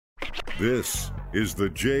This is the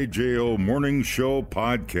JJO Morning Show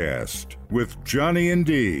podcast with Johnny and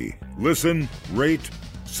D. Listen, rate,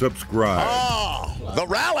 subscribe. Oh, the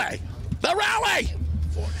rally! The rally!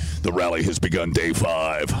 The rally has begun day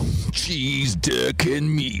 5. Cheese, dick, and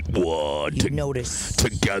meatwad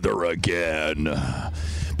together again.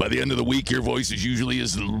 By the end of the week, your voice is usually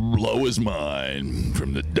as low as mine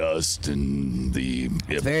from the dust and the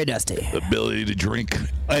very dusty ability to drink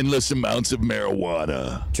endless amounts of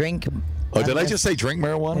marijuana. Drink. Oh, did I just say drink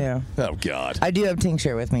marijuana? Yeah. Oh, God. I do have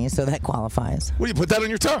tincture with me, so that qualifies. What do you put that on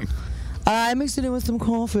your tongue? I mixed it in with some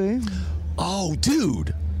coffee. Oh,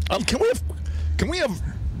 dude. Can we have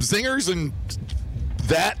zingers and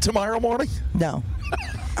that tomorrow morning? No.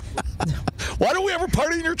 Why don't we have a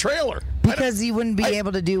party in your trailer? Because you wouldn't be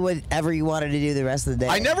able to do whatever you wanted to do the rest of the day.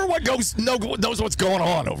 I never knows what's going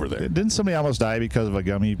on over there. Didn't somebody almost die because of a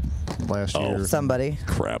gummy last year? Somebody.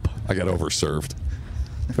 Crap. I got overserved.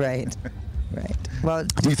 Right. Well,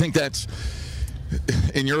 do you think that's,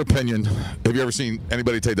 in your opinion, have you ever seen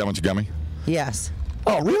anybody take that much gummy? Yes.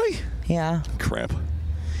 Oh, really? Yeah. Crap.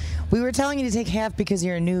 We were telling you to take half because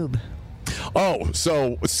you're a noob. Oh,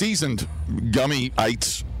 so seasoned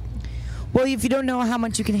gummy-ites. Well, if you don't know how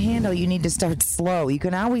much you can handle, you need to start slow. You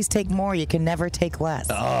can always take more. You can never take less.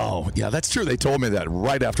 Oh, yeah, that's true. They told me that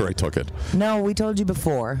right after I took it. No, we told you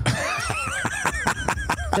before.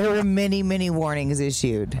 There were many, many warnings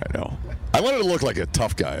issued. I know. I wanted to look like a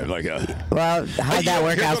tough guy. Well, how'd that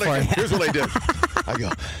work out for you? Here's what I did. I go,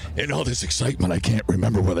 in all this excitement, I can't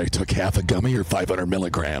remember whether I took half a gummy or 500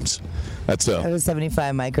 milligrams. That was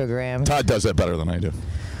 75 micrograms. Todd does that better than I do.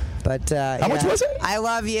 But how much was it? I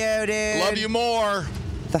love you, dude. Love you more.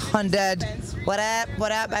 The Hundred. What up?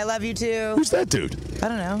 I love you too. Who's that dude? I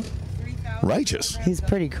don't know. Righteous. He's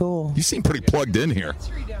pretty cool. You seem pretty plugged in here.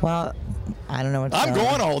 Well, I don't know what. I'm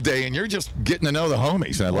going all day, and you're just getting to know the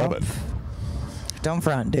homies, and I love it. Don't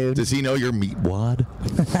front, dude. Does he know your meat wad?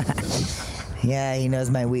 Yeah, he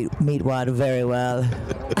knows my meat wad very well.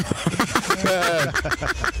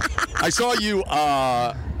 I saw you.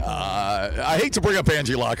 I hate to bring up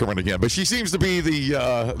Angie Lockerman again, but she seems to be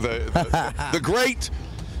the great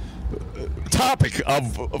topic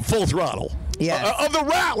of Full Throttle. Yeah. Of the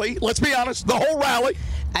rally. Let's be honest, the whole rally.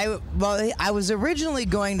 I was originally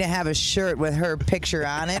going to have a shirt with her picture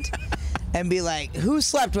on it. And be like, who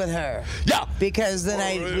slept with her? Yeah. Because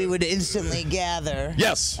then we would instantly gather.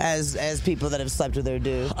 Yes. As people that have slept with her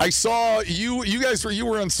do. I saw you guys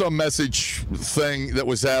were on some message thing that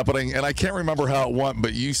was happening, and I can't remember how it went,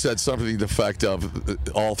 but you said something to the effect of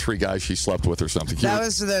all 3 guys she slept with or something. That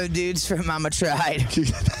was the dudes from Mama Tried.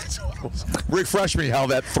 Refresh me how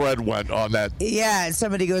that thread went on that. Yeah,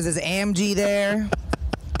 somebody goes, is AMG there?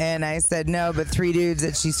 And I said, no, but 3 dudes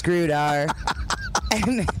that she screwed are.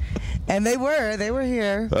 And they were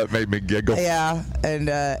here. That made me giggle. Yeah, and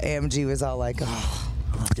AMG was all like, oh,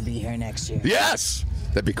 I'll have to be here next year. Yes!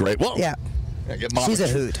 That'd be great. Well, yeah. She's a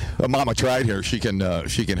hoot. Mama Tried here. She can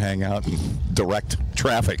hang out and direct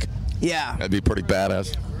traffic. Yeah. That'd be pretty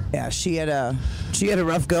badass. Yeah, she had a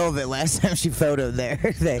rough go of it last time she photoed there.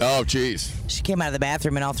 Oh, jeez. She came out of the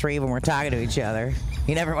bathroom and all 3 of them were talking to each other.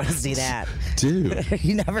 You never want to see that. Dude.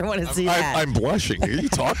 You never want to see that. I'm blushing. Are you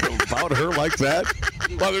talking about her like that?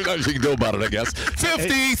 Well, there's nothing she can do about it, I guess.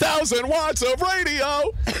 50,000 watts of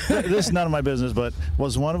radio. This is none of my business, but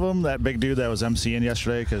was one of them that big dude that was emceeing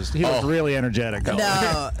yesterday? Because he was really energetic.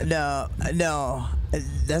 No.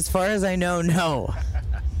 As far as I know, no.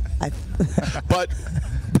 But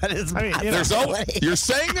it's you're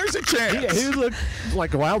saying there's a chance. He looked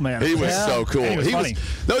like a wild man. He was so cool. He was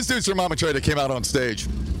those dudes from Mama Tried that came out on stage.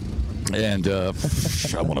 And I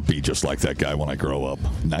want to be just like that guy when I grow up.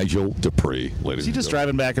 Nigel Dupree, ladies and gentlemen. Is he just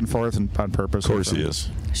driving back and forth on purpose? Of course he is.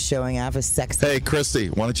 Showing off his sex. Hey, Christy,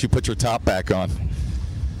 why don't you put your top back on?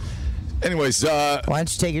 Anyways. Why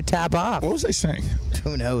don't you take your top off? What was I saying?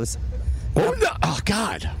 Who knows? Oh,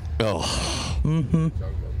 God. Oh. Mm-hmm.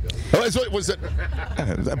 Oh, so was it?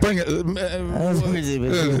 Bring it.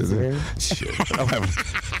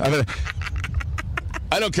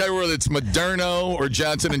 I don't care whether it's Moderno or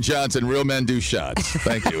Johnson & Johnson. Real men do shots.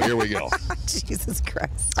 Thank you. Here we go. Jesus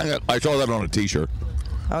Christ. I saw that on a T-shirt.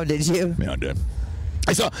 Oh, did you? Yeah, I did.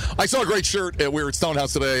 I saw a great shirt. We were at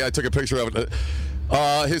Stonehouse today. I took a picture of it.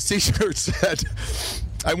 His T-shirt said,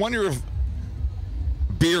 "I wonder if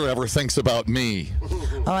beer ever thinks about me."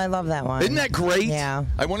 Oh, I love that one. Isn't that great? Yeah.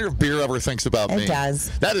 I wonder if beer ever thinks about me. It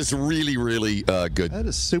does. That is really, really good. That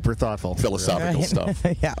is super thoughtful. Philosophical stuff.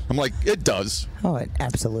 Yeah. I'm like, it does. Oh,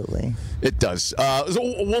 absolutely. It does. So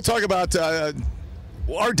we'll talk about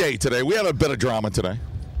our day today. We had a bit of drama today.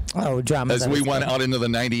 Oh, drama. As we went out into the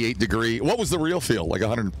 98 degree. What was the real feel? Like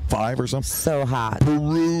 105 or something? So hot.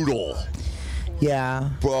 Brutal. Yeah.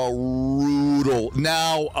 Brutal.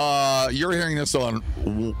 Now, you're hearing this on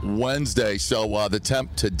Wednesday, so the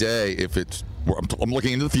temp today, if it's, I'm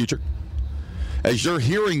looking into the future. As you're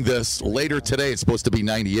hearing this later today, it's supposed to be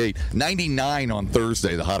 98. 99 on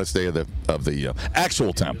Thursday, the hottest day of the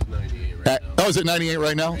actual temp. Is it 98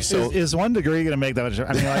 right now? So is 1 degree going to make that much?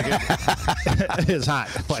 I mean, like, it is hot.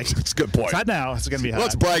 Like, it's a good point. It's hot now. It's going to be hot. Well,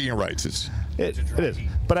 it's bragging rights. It is.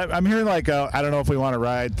 But I'm hearing, like, I don't know if we want to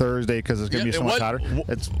ride Thursday because it's going to be so much hotter.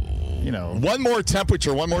 It's, one more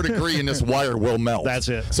temperature, 1 more degree, and this wire will melt. That's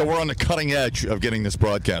it. So we're on the cutting edge of getting this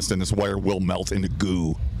broadcast, and this wire will melt into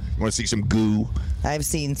goo. You want to see some goo? I've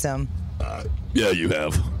seen some. Yeah, you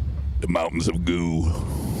have. The mountains of goo.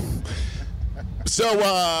 So,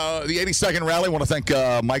 the 82nd Rally, I want to thank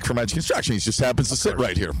Mike from Edge Construction. He just happens to sit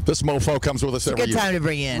right here. This mofo comes with us every year. Good time to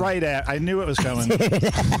bring in. Right at. I knew it was coming. It's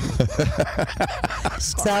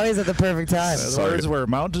always at the perfect time. The words were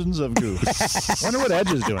mountains of goo. Wonder what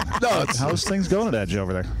Edge is doing. No, how's things going at Edge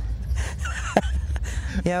over there?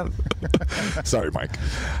 Yep. Sorry, Mike.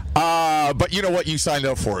 But you know what? You signed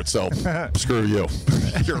up for it, so screw you.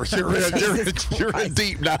 You're in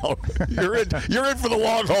deep now. You're in for the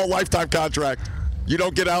long haul, lifetime contract. You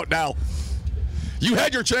don't get out now. You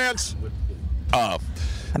had your chance. I'm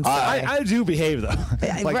sorry. I do behave though.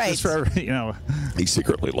 Like, right. just for, He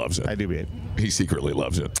secretly loves it. I do behave. He secretly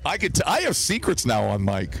loves it. I have secrets now on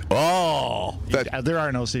Mike. Oh, there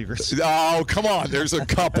are no secrets. Oh, come on. There's a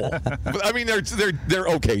couple. I mean, they're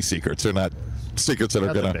okay secrets. They're not secrets that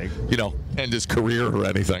are gonna, end his career or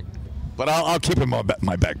anything. But I'll keep him in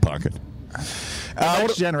my back pocket. The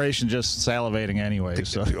next generation just salivating anyway.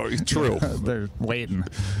 So true. They're waiting.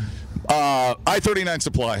 I-39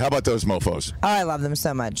 Supply. How about those mofos? Oh, I love them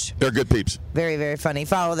so much. They're good peeps. Very, very funny.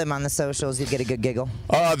 Follow them on the socials. You get a good giggle.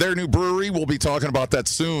 Their new brewery, we'll be talking about that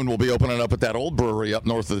soon. We'll be opening up at that old brewery up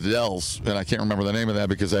north of the Dells. And I can't remember the name of that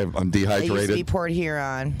because I'm dehydrated. It used to be Port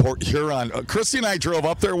Huron. Port Huron. Christy and I drove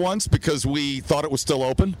up there once because we thought it was still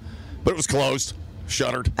open, but it was closed,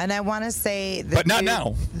 shuttered. And I want to say but not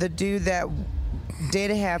now. The dude that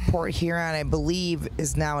did have Port Huron, I believe,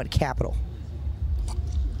 is now at Capitol.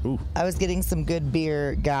 Ooh. I was getting some good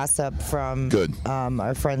beer gossip from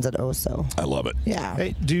our friends at Oso. I love it. Yeah.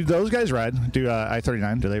 Hey, do those guys ride? Do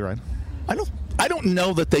I-39? Do they ride? I don't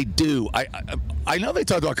know that they do. I know they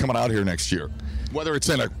talked about coming out here next year, whether it's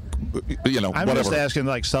in a I'm whatever. just asking,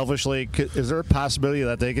 like, selfishly, is there a possibility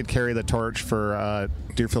that they could carry the torch for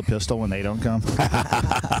Deerfield Pistol when they don't come?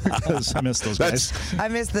 Because I miss those guys. I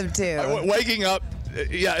miss them too. Waking up.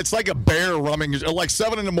 Yeah, it's like a bear roaming. Like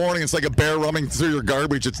 7 in the morning, it's like a bear roaming through your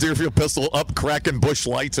garbage. It's Deerfield Pistol up cracking Busch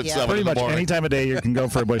Lights at 7 pretty in the morning. Much any time of day you can go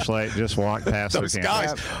for a Busch Light. Just walk past those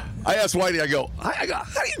guys. I asked Whitey, I go, how do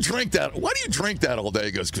you drink that? Why do you drink that all day?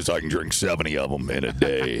 He goes, because I can drink 70 of them in a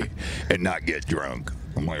day and not get drunk.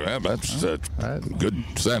 I'm like, that's good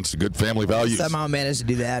sense, good family values. Somehow managed to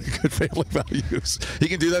do that. Good family values. He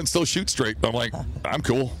can do that and still shoot straight. I'm like, I'm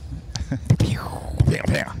cool. They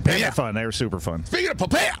were fun. They were super fun. Speaking of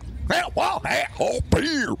papaya,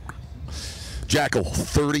 beer. Jackal,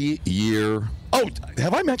 30-year. Oh,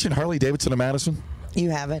 have I mentioned Harley Davidson of Madison? You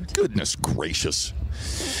haven't. Goodness gracious.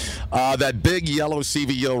 That big yellow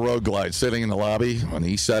CVO Road Glide sitting in the lobby on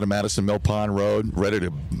the east side of Madison Mill Pond Road, ready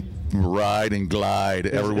to ride and glide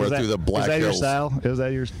everywhere through the Black Hills. Is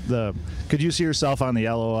that your style? Is that could you see yourself on the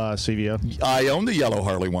yellow CVO? I owned a yellow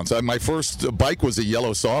Harley once. My first bike was a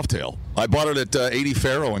yellow Softail. I bought it at 80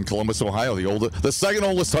 Faro in Columbus, Ohio, the second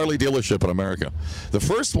oldest Harley dealership in America. The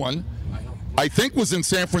first one, I think, was in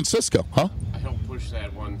San Francisco. Huh? I helped push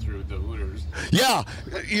that one through the Hooters. Yeah,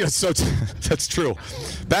 so that's true.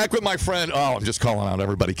 Back with my friend, I'm just calling out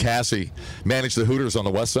everybody, Cassie, managed the Hooters on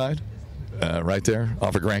the west side. Right there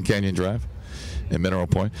off of Grand Canyon Drive in Mineral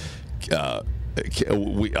Point.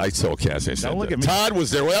 I told Cassie, I said, look at me. Todd was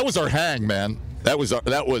there. Well, that was our hang, man. That was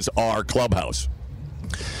our clubhouse.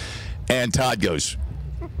 And Todd goes,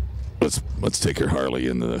 let's take your Harley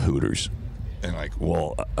into the Hooters. And like,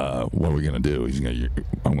 well, what are we gonna do?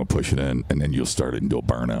 I'm gonna push it in, and then you'll start it and do a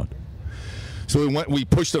burnout. So we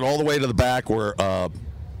pushed it all the way to the back where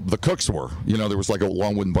the cooks were. There was like a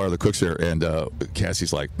long wooden bar, the cooks there, and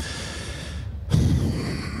Cassie's like,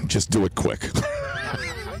 just do it quick.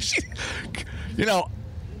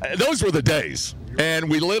 Those were the days. And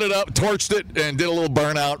we lit it up, torched it, and did a little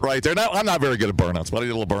burnout right there. Now, I'm not very good at burnouts, but I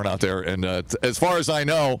did a little burnout there. And as far as I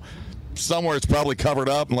know, somewhere it's probably covered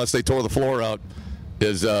up, unless they tore the floor out,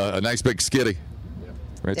 is a nice big skiddy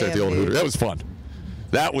right there at the old Hooter. That was fun.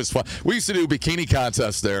 That was fun. We used to do bikini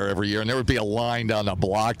contests there every year, and there would be a line down the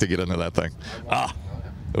block to get into that thing.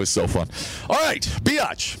 It was so fun. All right,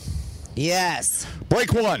 Biatch. Yes.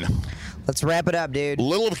 Break one. Let's wrap it up, dude.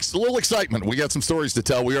 Little excitement. We got some stories to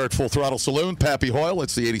tell. We are at Full Throttle Saloon, Pappy Hoyle.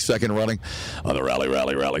 It's the 82nd running of the Rally.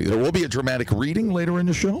 There will be a dramatic reading later in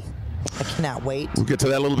the show. I cannot wait. We'll get to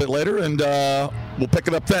that a little bit later, and we'll pick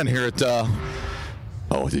it up then here at...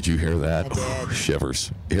 oh, did you hear that? I did.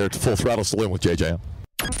 Shivers. Here at Full Throttle Saloon with JJ.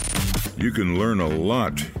 You can learn a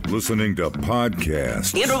lot listening to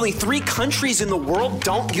podcasts. And only 3 countries in the world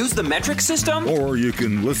don't use the metric system? Or you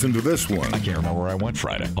can listen to this one. I can't remember where I went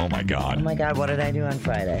Friday. Oh, my God. Oh, my God, what did I do on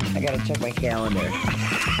Friday? I got to check my calendar.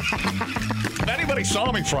 If anybody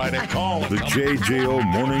saw me Friday, call. The JJO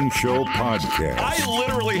Morning Show Podcast. I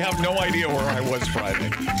literally have no idea where I was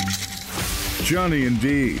Friday. Johnny and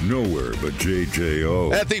D, nowhere but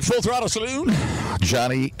JJO. At the Full Throttle Saloon,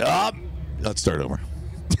 Johnny, let's start over.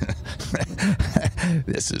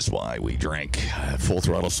 This is why we drink. Full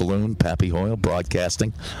Throttle Saloon, Pappy Hoyle,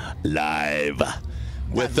 broadcasting live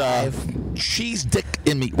with Cheese Dick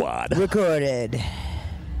and Meatwad. Recorded.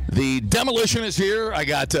 The demolition is here. I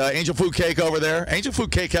got Angel Food Cake over there. Angel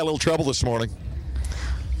Food Cake had a little trouble this morning.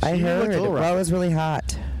 I heard. Well, it was really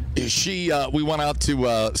hot. We went out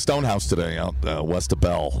to Stonehouse today, out west of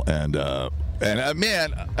Bell, and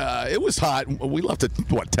man, it was hot. We left at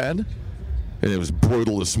 10, and it was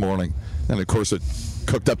brutal this morning. And of course, it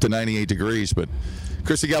cooked up to 98 degrees. But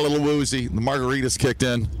Chrissy got a little woozy. The margaritas kicked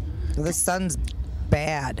in. The sun's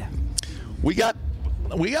bad. We got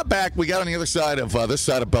back. We got on the other side of this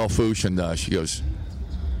side of Belle Fourche, and she goes,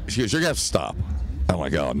 "You're gonna have to stop." I'm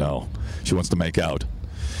like, "Oh no." She wants to make out.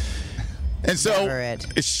 And so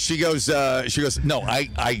she goes, "No,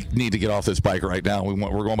 I need to get off this bike right now.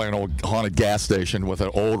 We're going by an old haunted gas station with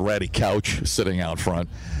an old ratty couch sitting out front."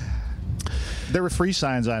 There were free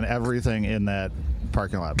signs on everything in that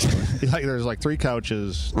parking lot. There's like 3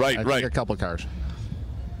 couches. Right. A couple of cars.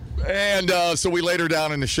 And so we laid her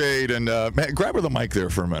down in the shade, and man, grab her the mic there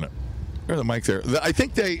for a minute. Grab the mic there. I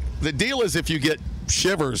think the deal is if you get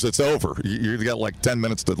shivers, it's over. You got like 10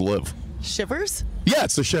 minutes to live. Shivers? Yeah,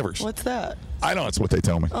 it's the shivers. What's that? I know, it's what they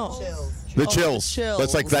tell me. Oh. The chills. Chills.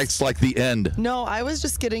 That's like the end. No, I was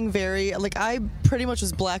just getting I pretty much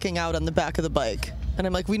was blacking out on the back of the bike. And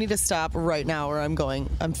I'm like, we need to stop right now or I'm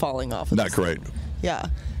falling off. Not great. Yeah.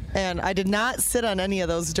 And I did not sit on any of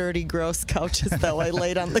those dirty, gross couches, though. I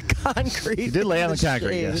laid on the concrete. You did lay on the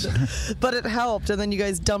concrete, yes. But it helped, and then you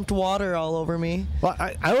guys dumped water all over me. Well,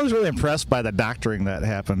 I was really impressed by the doctoring that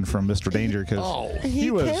happened from Mr. Danger, because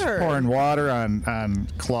he was pouring water on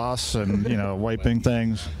cloths and, wiping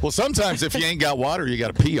things. Well, sometimes if you ain't got water, you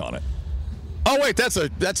got to pee on it. Oh, wait, that's a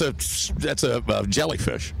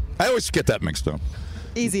jellyfish. I always get that mixed up.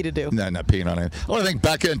 Easy to do. No, not peeing on it. I only think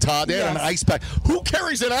Becca and Todd, they had an ice pack. Who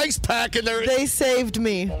carries an ice pack in there? They saved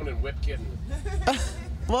me. T-Bone and Whipped Kitten.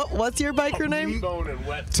 What's your biker name? T-Bone and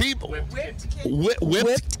Whipped Kitten.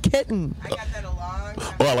 Whipped Kitten. I got that a long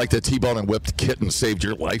time. Oh, I like that T-Bone and Whipped Kitten saved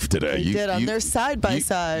your life today. They did on their side by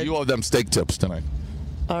side. You owe them steak tips tonight.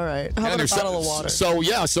 All right. How about a bottle of water?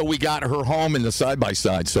 So we got her home in the side by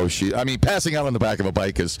side. So passing out on the back of a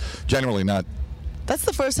bike is generally not. That's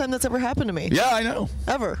the first time that's ever happened to me. Yeah, I know.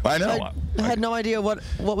 Ever. I know. I had no idea what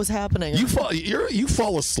was happening. You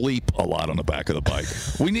fall asleep a lot on the back of the bike.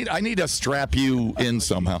 I need to strap you in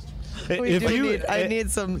somehow. I need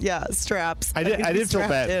some straps. I did feel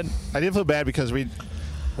bad. I did feel bad because we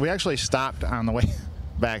actually stopped on the way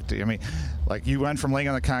back to. You went from laying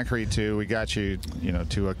on the concrete to we got you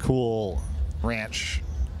to a cool ranch.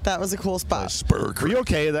 That was a cool spot. Spur. Were you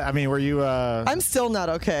okay? Were you? I'm still not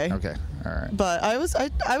okay. Okay. All right. But I was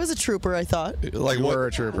a trooper, I thought. Like you were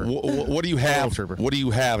a trooper. What do you have? What do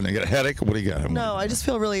you have? And you got a headache? What do you got? No, I just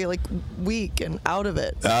feel really weak and out of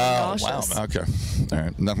it. Nauseous. Wow. Okay. All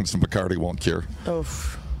right. Nothing some Bacardi won't cure.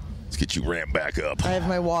 Oof. Let's get you ramped back up. I have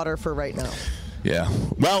my water for right now. Yeah.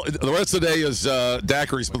 Well, the rest of the day is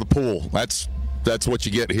daiquiris for the pool. That's what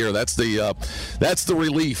you get here. That's the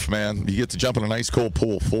relief, man. You get to jump in a nice cold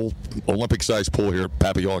pool, full Olympic-sized pool here at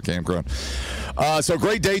Pappy Hoyle Campground. So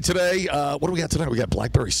great day today. What do we got tonight? We got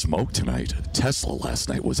Blackberry Smoke tonight. Tesla last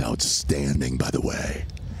night was outstanding, by the way.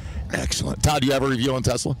 Excellent. Todd, do you have a review on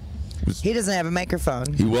Tesla? He doesn't have a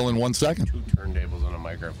microphone. He will in 1 second. 2 turntables and a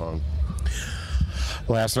microphone.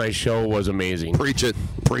 Last night's show was amazing. Preach it,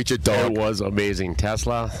 dog. It was amazing.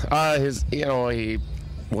 Tesla,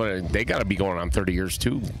 they got to be going on 30 years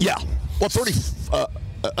too. Yeah. Well, 30.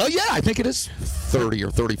 I think it is 30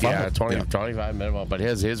 or 35. Yeah, 25 minimum. But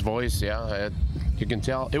his voice, You can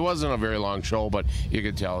tell it wasn't a very long show, but you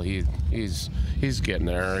could tell he's getting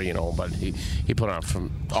there, you know. But he put on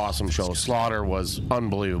some awesome shows. Slaughter was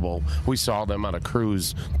unbelievable. We saw them on a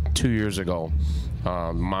cruise 2 years ago,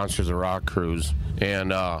 Monsters of Rock cruise,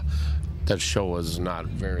 and that show was not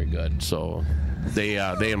very good. So they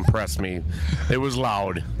impressed me. It was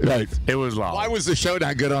loud. Right. It was loud. Why was the show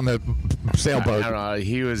not good on the sailboat? I don't know.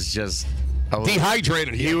 He was just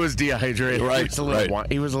dehydrated. He was dehydrated. Right.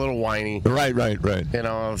 He was a little whiny. Right. You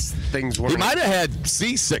know, things were. He might have had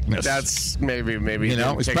seasickness. That's maybe. You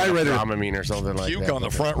know, he's probably ready to Dramamine or something like that. puke on the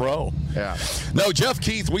front row. Yeah. No, Jeff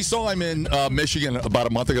Keith. We saw him in Michigan about a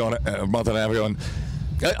month and a half ago, and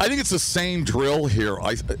I think it's the same drill here.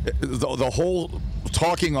 The whole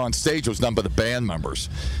talking on stage was done by the band members.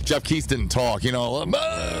 Jeff Keith didn't talk. You know,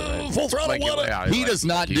 full throttle. He does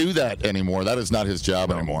not do that anymore. That is not his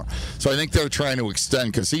job anymore. So I think they're trying to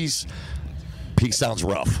extend because he sounds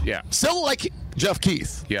rough. Yeah. Still like Jeff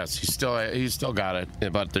Keith. Yes, he's still got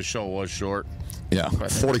it, but the show was short. Yeah,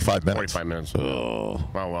 45 minutes. 45 minutes. Oh.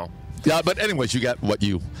 Well. Yeah, but anyways, you got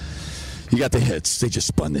you got the hits. They just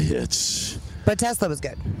spun the hits. But Tesla was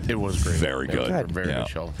good. It was great. Very good. Very good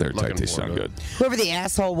show. They're tight. They sound good. Whoever the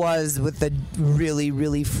asshole was with the really,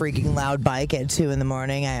 really freaking loud bike at 2 a.m,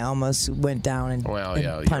 I almost went down and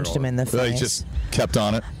punched him in the face. He just kept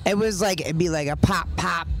on it. It was like, it'd be like a pop,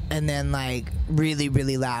 pop, and then like really,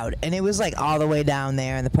 really loud. And it was like all the way down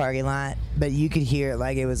there in the parking lot, but you could hear it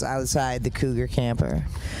like it was outside the Cougar camper.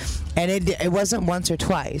 And it wasn't once or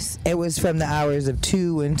twice. It was from the hours of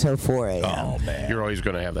 2 until 4 a.m. Oh, man. You're always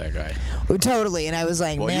going to have that guy. Well, totally. And I was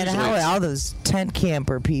like, man, how are all those tent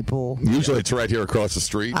camper people? Usually it's right here across the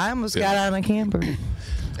street. I almost got out of my camper.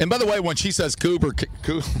 And by the way, when she says Cougar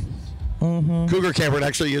camper, it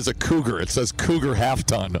actually is a Cougar. It says Cougar half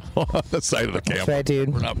ton on the side of the camper. That's right,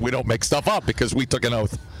 dude. We don't make stuff up because we took an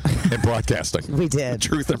oath in broadcasting. We did.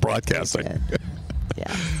 Truth in broadcasting.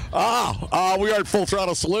 Yeah. We are at Full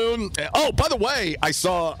Throttle Saloon. Oh, by the way, I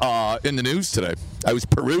saw in the news today, I was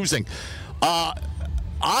perusing,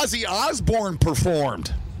 Ozzy Osbourne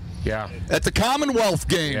performed. Yeah. At the Commonwealth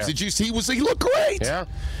Games. Yeah. Did you see? He looked great. Yeah.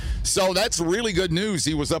 So that's really good news.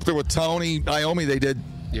 He was up there with Tony Iommi. They did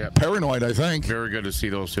Paranoid, I think. Very good to see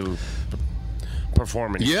those two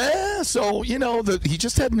performing. Yeah. So, you know, he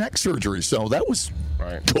just had neck surgery. So that was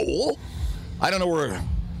cool. I don't know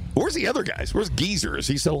where's the other guys? Where's Geezer? Is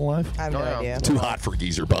he still alive? I have no idea. Too hot for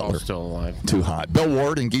Geezer Butler. Still alive. Too hot. Bill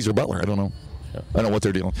Ward and Geezer Butler. I don't know. I don't know what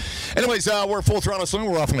they're doing. Anyways, we're Full Throttle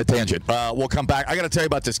Saloon. We're off on a tangent. We'll come back. I got to tell you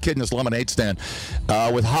about this kid in this lemonade stand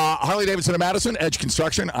with Harley Davidson of Madison, Edge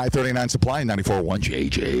Construction, I-39 Supply, 94.1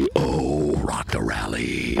 JJO. Rock the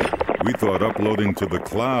Rally. We thought uploading to the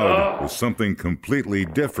cloud was something completely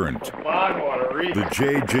different. The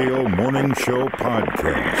JJO Morning Show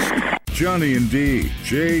Podcast. Johnny and D,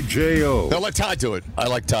 JJO. No, let Todd do it. I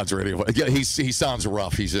like Todd's radio. Yeah, he sounds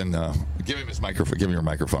rough. He's in. Give him his microphone. Give him your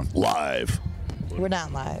microphone. Live. We're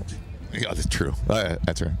not live. Yeah, that's true.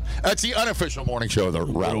 That's right. That's the unofficial morning show of the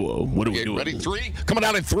Rattle. What are we doing? Ready? 3? Coming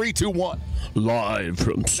out in 3, 2, 1. Live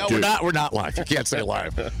from No, we're not live. You can't say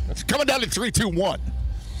live. It's coming down in 3, 2, 1.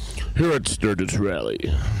 Here at Sturgis Rally,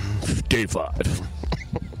 day 5.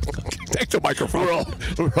 Take the microphone.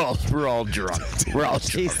 We're all drunk. We're all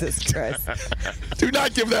Jesus Christ. Do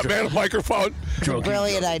not give that man a microphone.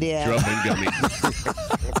 Brilliant idea. Drum and gummy.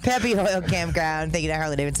 Peppy Oil Campground. Thank you to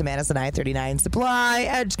Harley Davidson, Madison, I-39 Supply,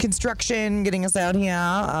 Edge Construction, getting us out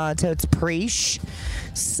here. Totes Preach.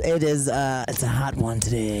 It is. It's a hot one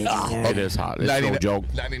today. It is hot. It's no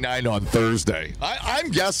joke. 99 on Thursday.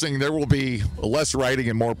 I'm guessing there will be less riding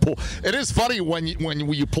and more pool. It is funny when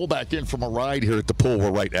you pull back in from a ride here at the pool.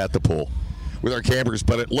 We're right at the pool with our campers,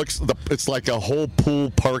 but it's like a whole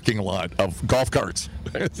pool parking lot of golf carts.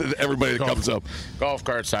 Everybody that comes up. Golf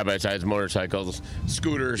carts, side-by-sides, motorcycles,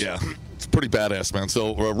 scooters. Yeah, it's pretty badass, man.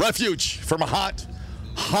 So refuge from a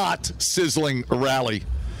hot, sizzling rally.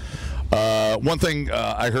 One thing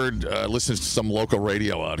I heard, listening to some local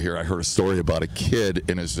radio out here, I heard a story about a kid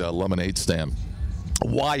in his lemonade stand.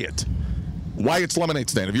 Wyatt's lemonade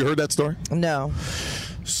stand. Have you heard that story? No.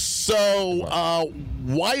 So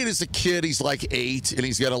Wyatt is a kid. He's like 8, and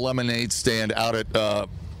he's got a lemonade stand out at, I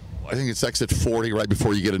think it's exit 40 right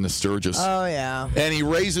before you get into Sturgis. Oh, yeah. And he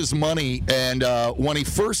raises money, and when he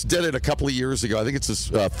first did it a couple of years ago, I think it's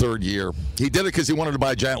his 3rd year, he did it because he wanted to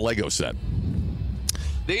buy a giant Lego set.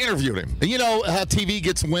 They interviewed him. And you know how TV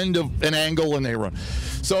gets wind of an angle and they run.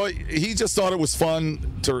 So he just thought it was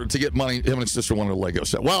fun to get money. Him and his sister wanted a Lego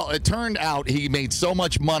set. Well, it turned out he made so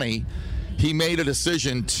much money, he made a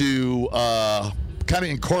decision to kind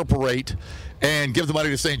of incorporate and give the money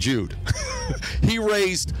to St. Jude. He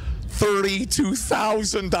raised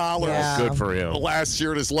 $32,000. Yeah. Good for him. Last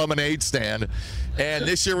year at his lemonade stand. And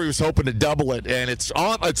this year he was hoping to double it, and it's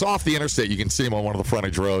off the interstate. You can see him on one of the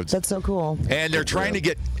frontage roads. That's so cool. And they're trying to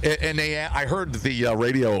get, and I heard the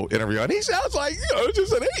radio interview, and he sounds like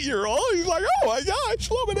just an 8-year-old. He's like, oh my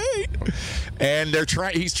gosh, lemonade. And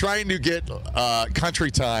he's trying to get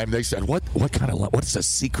country time. They said, what's the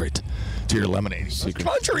secret to your lemonade?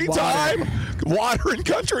 Country time, water and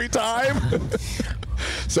country time.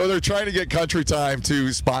 So they're trying to get country time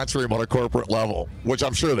to sponsor him on a corporate level, which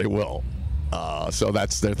I'm sure they will. So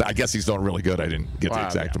that's I guess he's doing really good. I didn't get the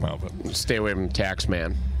exact amount, but stay away from tax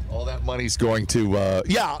man. All that money's going to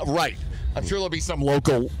yeah, right. I'm sure there'll be some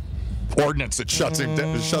local ordinance that shuts him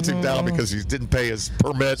down because he didn't pay his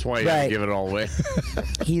permit. That's why you gotta give it all away.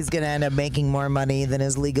 He's gonna end up making more money than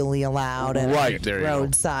is legally allowed at a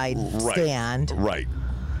roadside stand. Right.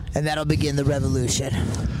 And that'll begin the revolution.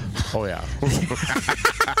 Oh yeah.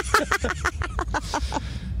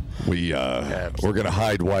 We're going to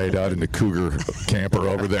hide Wyatt out in the Cougar camper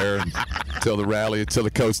over there until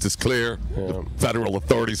the coast is clear. Yeah. Federal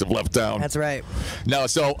authorities have left town. That's right. No,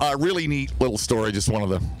 so really neat little story. Just one of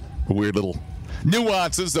the weird little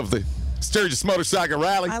nuances of the Sturgis Motorcycle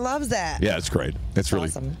Rally. I love that. Yeah, it's great. It's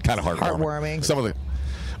really kind of heartwarming. Some of the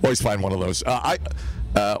always find one of those.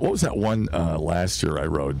 What was that one last year I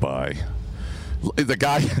rode by? The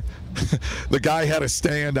guy had a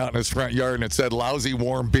stand out in his front yard and it said "lousy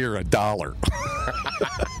warm beer $1."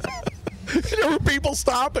 There were people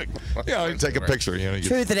stopping. You take a picture.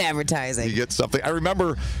 Truth in advertising. You get something. I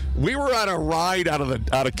remember we were on a ride out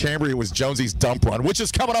of Cambria. It was Jonesy's Dump Run, which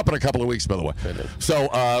is coming up in a couple of weeks, by the way. So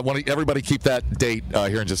everybody keep that date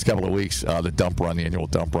here in just a couple of weeks. The Dump Run, the annual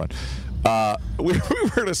Dump Run. We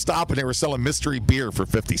were at a stop and they were selling mystery beer for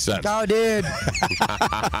 50 cents. Oh, dude.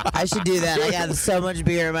 I should do that. I got so much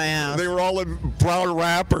beer in my house. They were all in brown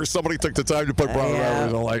wrap, or somebody took the time to put brown wrap.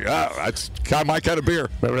 And I'm like, that's my kind of beer.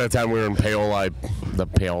 Remember that time we were in the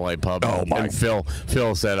Paoli pub? Oh, my. And Phil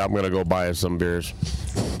said, I'm going to go buy some beers.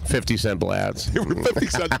 50-cent blads. They were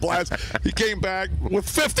 50-cent blads. He came back with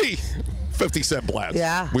 50-cent blads.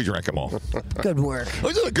 Yeah. We drank them all. Good work.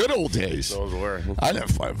 Those are the good old days. Those were. I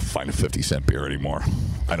never find a 50-cent beer anymore.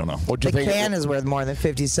 I don't know. The can is worth more than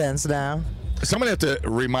 50 cents now. Somebody have to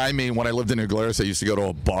remind me, when I lived in New Glarus, I used to go to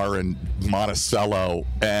a bar in Monticello,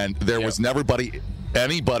 and there was anybody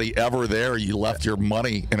ever there. You left your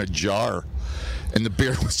money in a jar. And the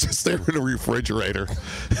beer was just there in the refrigerator.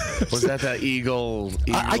 Was that Eagle?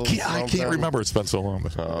 I can't remember. It's been so long.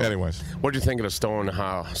 But anyways. What do you think of the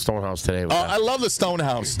Stonehouse today? I love the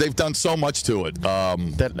Stonehouse. They've done so much to it.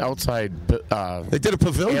 That outside. They did a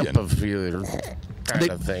pavilion. Amphitheater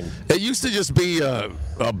kind of thing. It used to just be a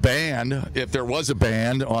band, if there was a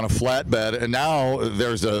band, on a flatbed, and now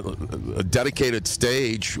there's a dedicated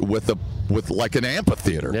stage with like an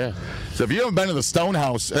amphitheater. Yeah. So if you haven't been to the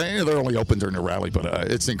Stonehouse, they're only open during the rally, but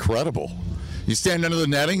it's incredible. You stand under the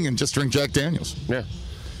netting and just drink Jack Daniels. Yeah.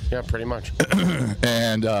 Yeah, pretty much.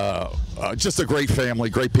 And just a great family,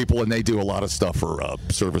 great people, and they do a lot of stuff for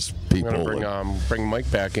service people. I'm gonna bring Mike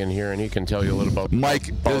back in here, and he can tell you a little about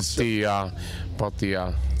Mike.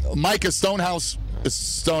 Mike is Stonehouse.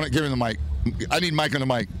 Give him the mic. I need Mike on the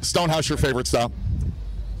mic. Stonehouse, your favorite stop?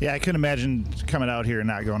 Yeah, I couldn't imagine coming out here and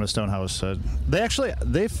not going to Stonehouse.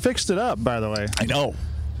 They fixed it up, by the way. I know.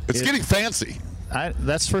 It's getting fancy.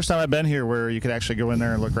 That's the first time I've been here where you could actually go in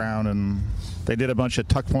there and look around, and they did a bunch of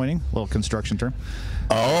tuck pointing, little construction term.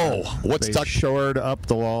 Oh, what's tuck? Shored up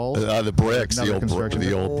the walls. The bricks, the old bricks.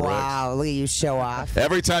 Wow, look at you show off.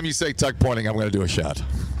 Every time you say tuck pointing, I'm going to do a shot.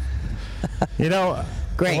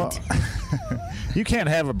 Great. Well, you can't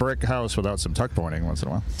have a brick house without some tuck pointing once in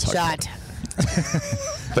a while. Shot.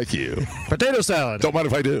 Thank you. Potato salad. Don't mind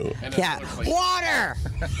if I do. Yeah. Water.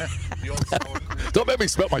 Don't make me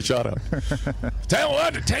spit my shot out. Tell you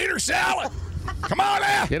what, tater salad. Come on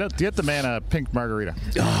now. Get the man a pink margarita.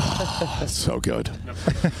 Oh, that's so good.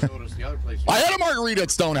 I had a margarita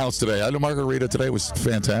at Stonehouse today. It was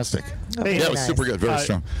fantastic. It was super good. Very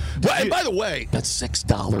strong. And by the way, that's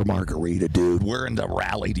 $6 margarita, dude. Where in the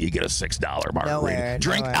rally do you get a $6 margarita? Nowhere.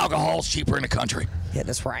 Drink alcohol's cheaper in the country. Yeah,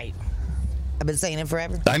 that's right. I've been saying it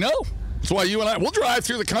forever. I know. That's why you and we'll drive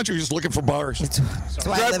through the country just looking for bars. That's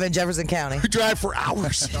why I live in Jefferson County. We drive for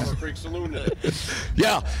hours. Spur Creek Saloon.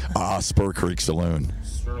 Yeah. Spur Creek Saloon.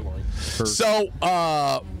 So,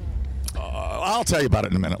 I'll tell you about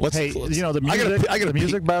it in a minute. Hey, you know the music. I got the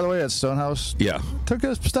music, by the way, at Stonehouse. Yeah, took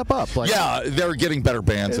a step up. Like, yeah, they're getting better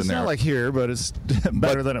bands in there. It's not like here, but it's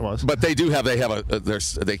better than it was. But they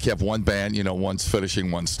have one band. You know, one's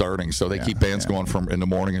finishing, one's starting. So they keep bands going from in the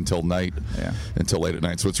morning until night, until late at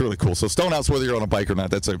night. So it's really cool. So Stonehouse, whether you're on a bike or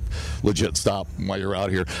not, that's a legit stop while you're out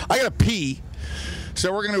here. I got to pee.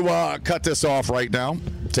 So we're going to cut this off right now,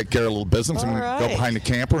 take care of a little business, and go behind the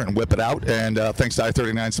camper and whip it out. And thanks to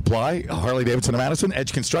I-39 Supply, Harley-Davidson of Madison,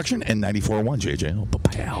 Edge Construction, and 94.1 JJL.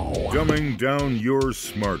 Dumbing down your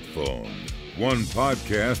smartphone. One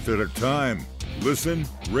podcast at a time. Listen,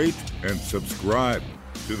 rate, and subscribe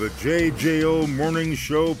to the JJO Morning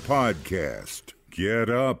Show podcast. Get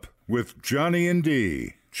up with Johnny and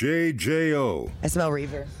D. JJO. I smell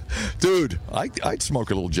reefer. Dude, I'd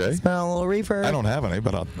smoke a little J. Smell a little reefer. I don't have any,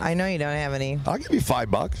 but I know you don't have any. I'll give you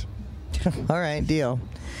 $5. All right, deal.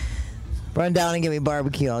 Run down and get me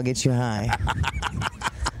barbecue. I'll get you high.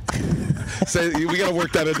 Say we got to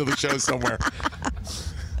work that into the show somewhere.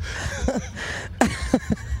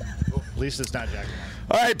 At least it's not Jack.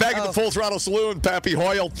 All right, back at the Full Throttle Saloon, Pappy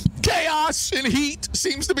Hoyle. Chaos and heat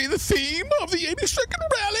seems to be the theme of the 82nd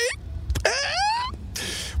Rally.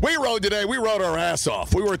 We rode today. We rode our ass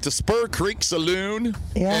off. We were at the Spur Creek Saloon.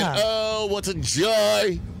 Yeah. And, oh, what a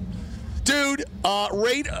joy. Dude,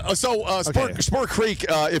 Spur Creek,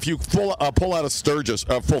 if you pull out of Sturgis,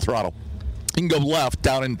 Full Throttle, you can go left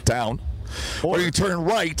down in town, or you can turn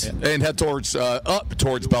right and head towards up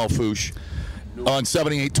towards Belfouche on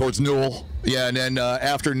 78 towards Newell. Yeah, and then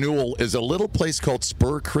after Newell is a little place called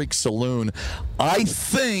Spur Creek Saloon. I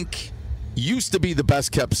think used to be the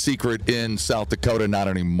best kept secret in South Dakota, not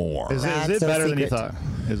anymore. Is it better than you thought?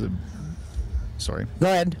 Is it? Sorry. Go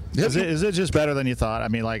ahead. Is it just better than you thought? I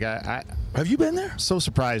mean, like, I have you been there? So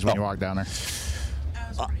surprised when you walked down there.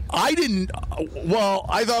 I didn't. Well,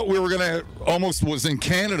 I thought we were gonna almost was in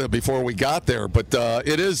Canada before we got there, but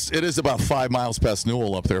it is about 5 miles past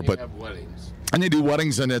Newell up there. They but have weddings. And they do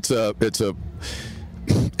weddings, and it's a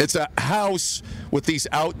house with these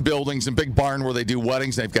outbuildings and big barn where they do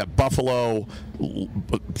weddings. They've got buffalo,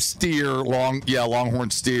 steer, longhorn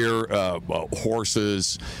steer,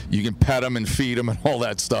 horses. You can pet them and feed them and all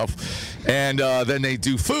that stuff. And then they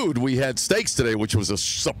do food. We had steaks today, which was a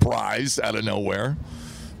surprise out of nowhere.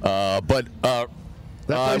 But that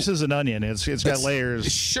place is an onion. It's got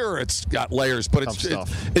layers. Sure, it's got layers, but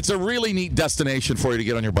it's a really neat destination for you to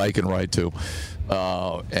get on your bike and ride to.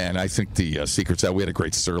 And I think the secret's that we had a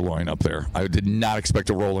great sirloin up there. I did not expect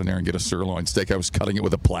to roll in there and get a sirloin steak. I was cutting it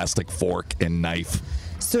with a plastic fork and knife.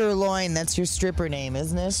 Sirloin, that's your stripper name,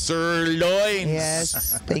 isn't it? Sirloin.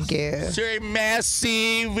 Yes, thank you. Sir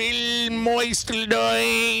Massive Moist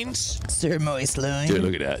Loins. Sir Moist Loin. Dude,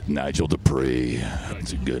 look at that. Nigel Dupree.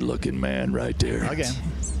 That's a good-looking man right there. Again.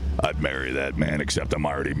 I'd marry that man, except I'm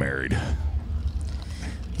already married.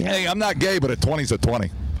 Yeah. Hey, I'm not gay, but a 20's a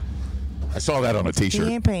 20. I saw that on a T-shirt.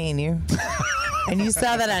 He ain't paying you. And you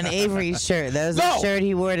saw that on Avery's shirt. That was the shirt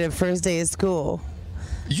he wore to the first day of school.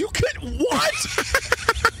 You could what?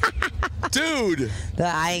 Dude. The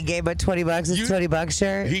I ain't gay but $20 is $20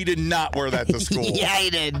 shirt. He did not wear that to school. Yeah, he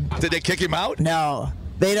did. Did they kick him out? No.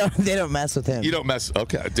 They don't mess with him. You don't mess.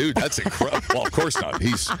 Okay, dude, that's incredible. Well, of course not.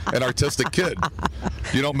 He's an artistic kid.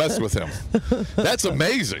 You don't mess with him. That's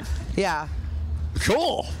amazing. Yeah.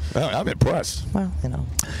 Cool. I'm impressed. Well, you know.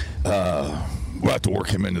 We'll have to work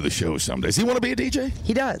him into the show some days. Does he want to be a DJ?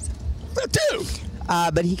 He does. Dude.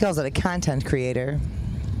 But he calls it a content creator.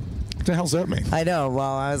 What the hell's that mean? I know.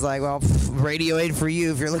 Well, I was like, radio ain't for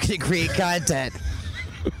you if you're looking to create content.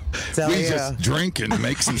 We just drink and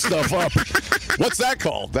make some stuff up. What's that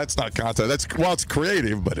called? That's not content. It's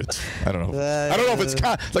creative, but it's I don't know. I don't know if it's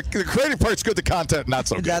like the creative part's good. The content not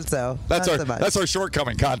so good. That's our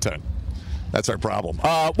shortcoming. Content. That's our problem.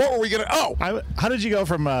 What were we gonna? How did you go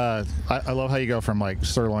from? I love how you go from like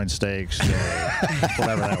sirloin steaks to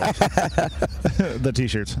whatever that was. The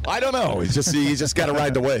T-shirts. I don't know. You just got to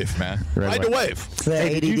ride the wave, man. Ride the wave.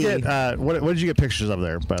 Hey, did you get? What did you get pictures of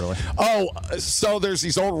there, by the way? Oh, so there's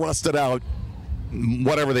these old rusted out,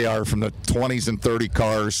 whatever they are, from the 20s and 30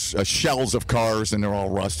 cars, shells of cars, and they're all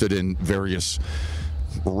rusted in various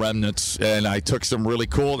remnants, and I took some really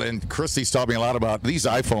cool, and Christy's taught me a lot about these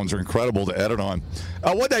iPhones are incredible to edit on.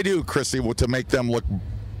 What did I do, Christy, to make them look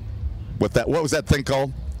with that? What was that thing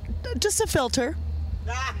called? Just a filter.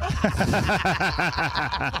 You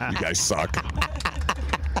guys suck.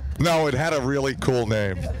 No, it had a really cool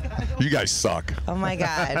name. You guys suck. Oh my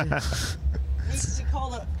God.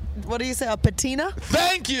 What do you say, a patina?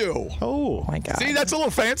 Thank you. Oh my God. See, that's a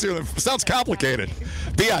little fancier. Sounds complicated.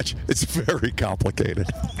 Biatch, it's very complicated.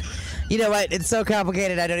 You know what? It's so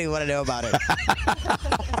complicated. I don't even want to know about it.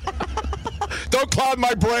 Don't cloud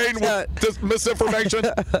my brain with this misinformation.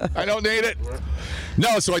 I don't need it.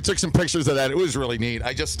 No, so I took some pictures of that. It was really neat.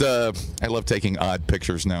 I just, I love taking odd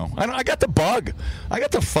pictures now. I got the bug. I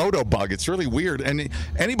got the photo bug. It's really weird. And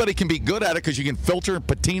anybody can be good at it because you can filter and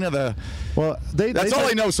patina the... Well, that's all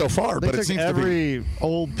I know so far, but it seems to be... every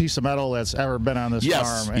old piece of metal that's ever been on this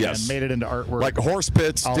farm and made it into artwork. Like horse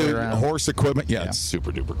pits, dude, horse equipment. Yeah, it's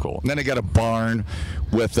super duper cool. And then I got a barn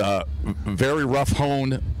with very rough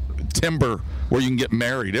hewn timber where you can get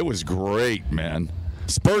married. It was great, man.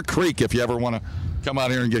 Spur Creek, if you ever want to come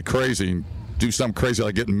out here and get crazy and do something crazy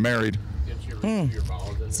like getting married.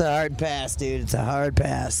 It's a hard pass, dude. It's a hard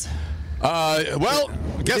pass. Well,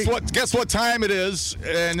 guess what? Guess what time it is?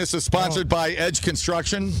 And this is sponsored by Edge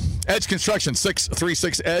Construction. Edge Construction,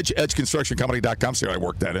 636 Edge, edgeconstructioncompany.com. See how I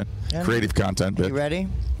work that in. Yeah. Creative content. You ready?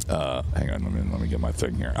 Hang on, let me get my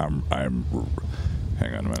thing here. Hang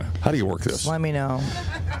on a minute. How do you work this? Just let me know.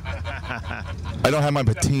 I don't have my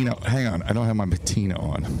patina. Hang on. I don't have my patina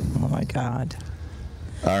on. Oh, my God.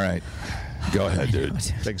 All right. Go ahead, dude.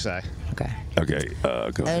 Big sigh. Okay. Okay.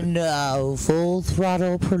 Go ahead. And now, Full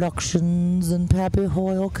Throttle Productions and Pappy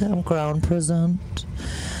Hoyle Campground present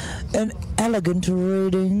an elegant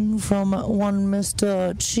reading from one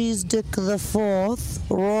Mr. Cheese Dick IV,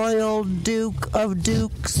 Royal Duke of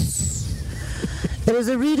Dukes. It is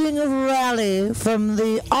a reading of Rally from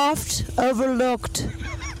the oft-overlooked,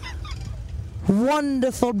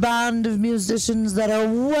 wonderful band of musicians that are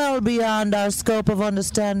well beyond our scope of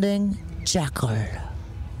understanding, Jackal.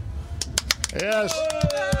 Yes.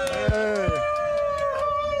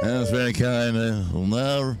 That's very kind.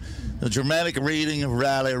 Now, a dramatic reading of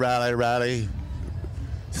Rally, Rally, Rally.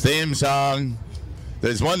 Theme song that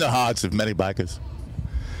has won the hearts of many bikers.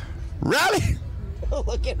 Rally!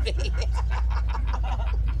 Look at me.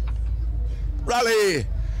 Rally!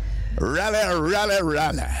 Rally, rally,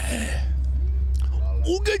 rally.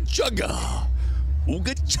 Ooga chugga.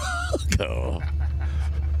 Ooga chugga.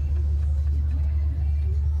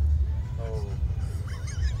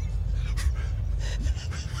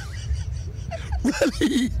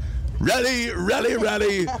 Rally, rally, rally,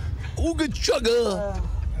 rally. Ooga chugga.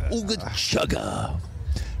 Ooga chugga.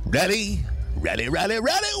 Rally, rally, rally,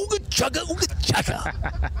 rally. Ooga chugga, ooga chugga.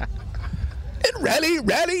 And rally,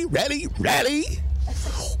 rally, rally, rally.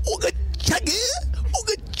 Ooga chugga,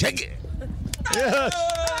 ooga chugga. Yes.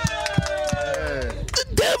 The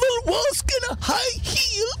devil walks in a high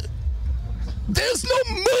heel. There's no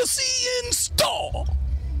mercy in store.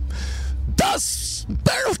 Thus,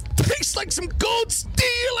 barrel tastes like some gold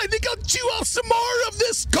steel. I think I'll chew off some more of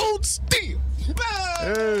this gold steel.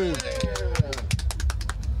 Hey.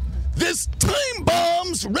 This time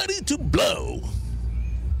bomb's ready to blow.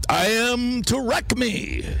 I am to wreck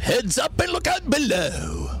me. Heads up and look out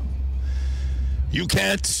below. You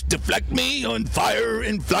can't deflect me on fire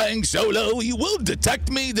and flying solo. You will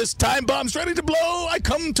detect me. This time bomb's ready to blow. I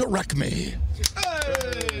come to wreck me.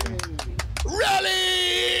 Hey.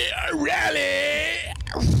 Rally! Rally!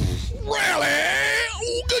 Rally!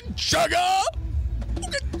 Ooga chugga!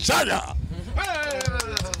 Ooga chugga!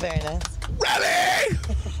 Very nice. Rally!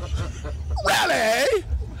 Rally!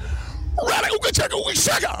 Rally! Ooga chugga! Ooga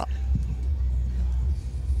chugga!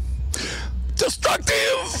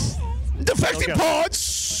 Destructive! Defective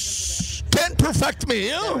parts can't perfect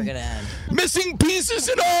me. We're gonna end. Missing pieces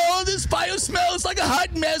and all. This fire smells like a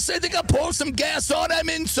hot mess. I think I'll pour some gas on. I'm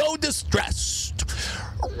in so distressed.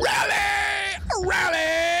 Rally!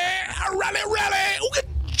 Rally! Rally! Rally! Ooga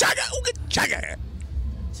chugga! Ooga chugga!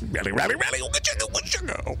 Rally! Rally! Rally! Ooga chugga! Ooga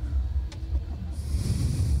chugga!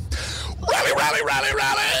 Rally! Rally! Rally!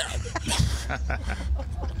 Rally!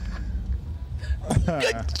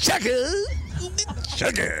 Ooga chugga! Ooga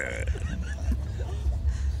chugga!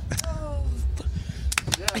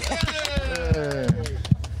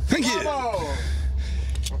 Thank you.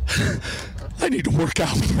 I need to work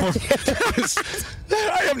out more.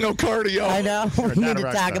 I have no cardio. I know. We need to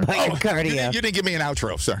talk about your cardio. You didn't give me an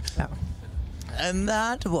outro, sir. No. And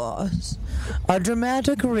that was a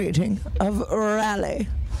dramatic reading of Rally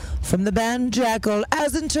from the band Jackal,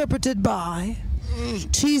 as interpreted by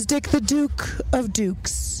Cheese Dick the Duke of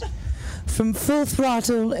Dukes from Full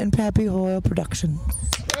Throttle and Pappy Hoyle Productions.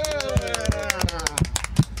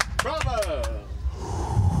 Bravo!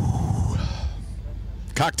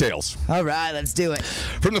 Cocktails. All right, let's do it.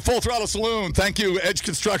 From the Full Throttle Saloon, thank you, Edge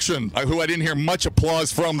Construction, who I didn't hear much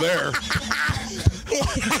applause from there.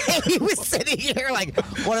 He was sitting here like,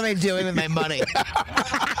 what am I doing with my money?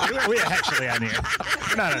 We actually on the air.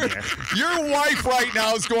 We're not on the air. Your wife right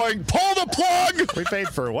now is going, pull the plug! We paid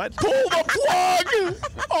for what? Pull the plug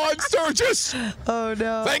on Sturgis! Oh,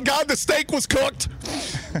 no. Thank God the steak was cooked.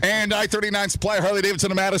 And I-39 Supply,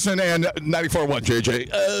 Harley-Davidson of Madison, and 94.1 JJ.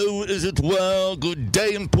 Oh, is it well? Good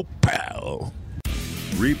day and pow.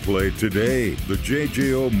 Replay today the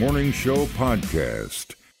JJO Morning Show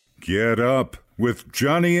podcast. Get up with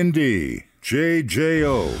Johnny and D.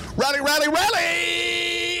 JJO. Rally!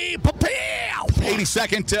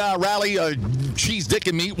 82nd rally, cheese, dick,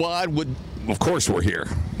 and meat wad. Of course we're here.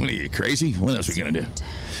 What are you, crazy? What else are we going to do?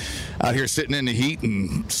 Out here sitting in the heat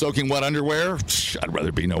and soaking wet underwear? I'd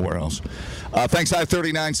rather be nowhere else. Thanks,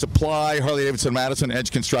 I-39 Supply, Harley-Davidson, Madison,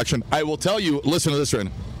 Edge Construction. I will tell you, listen to this right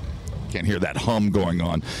now. Can't hear that hum going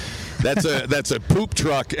on. That's a poop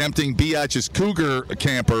truck emptying Biatch's Cougar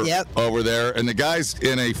camper over there, and the guy's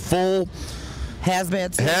in a full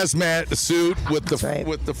hazmat suit with the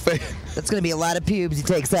face. That's going to be a lot of pubes he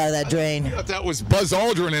takes out of that drain. I thought that was Buzz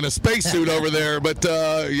Aldrin in a spacesuit over there, but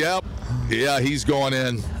yeah, he's going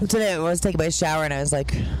in. Today I was taking my shower and I was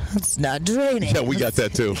like, it's not draining. Yeah, we got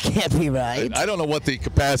that too. Can't be right. I don't know what the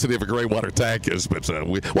capacity of a gray water tank is, but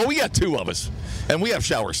we got two of us, and we have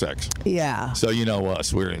shower sex. Yeah. So you know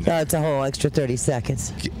us, we're in. It's a whole extra 30 seconds.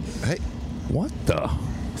 Hey, what the?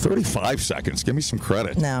 35 seconds. Give me some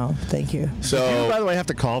credit. No, thank you. So, do you, by the way, have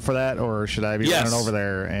to call for that, or should I be running over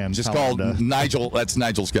there and just call Nigel? That's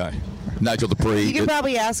Nigel's guy, Nigel Dupree. You can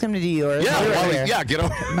probably ask him to do yours. Yeah, get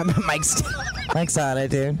over. Mike's on it,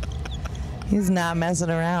 dude. He's not messing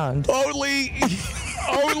around. Only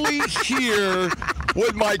here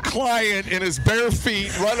would my client in his bare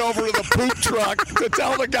feet run over to the poop truck to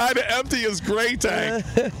tell the guy to empty his gray tank.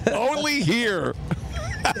 Only here.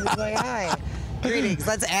 He's like, hi. Greetings.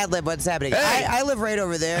 Let's ad-lib what's happening. Hey. I live right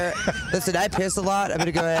over there. Listen, I piss a lot. I'm going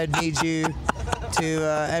to go ahead and need you to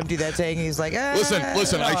empty that tank. He's like,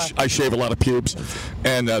 Listen, I shave a lot of pubes,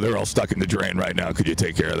 and they're all stuck in the drain right now. Could you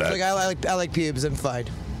take care of that? Like, I like pubes. I'm fine.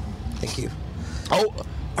 Thank you. Oh,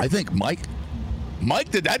 I think Mike,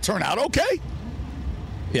 did that turn out okay?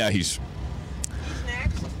 Yeah, he's...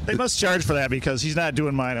 They must charge for that because he's not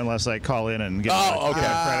doing mine unless I call in and get a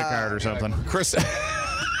credit card or something. Chris...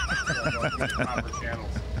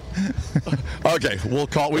 Okay, we'll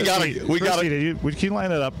call. Would you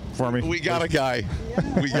line it up for me? We got a guy.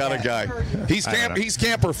 He's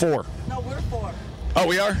camper 4. No, we're 4. Oh,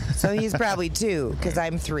 we are? So he's probably 2 because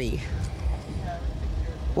I'm 3.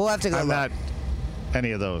 We'll have to go. I'm not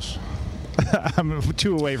any of those. I'm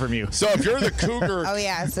 2 away from you. So if you're the Cougar... Oh,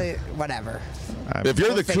 yeah, so whatever. If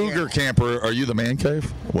you're the Cougar camper, are you the man cave?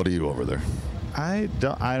 What are you over there? I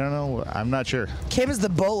don't know. I'm not sure. Kim's the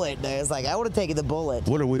bullet. I was like, I would have taken the bullet.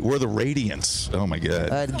 What are we? We're the Radiants. Oh my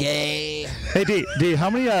God. Gay. Hey, D, how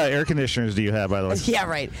many air conditioners do you have, by the way? Yeah,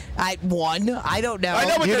 right. I don't know. I know,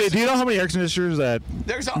 but do you know how many air conditioners that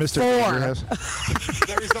Mr. 4 has?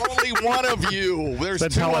 There's only one of you. There's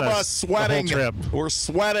 2 of us sweating. The whole trip. We're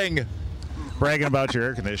sweating. Bragging about your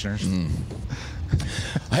air conditioners.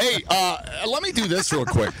 Hey, let me do this real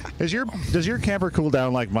quick. Does your camper cool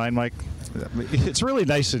down like mine, Mike? It's really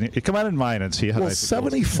nice. You come out in mine and see how nice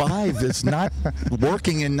 75 is not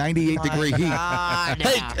working in 98-degree heat.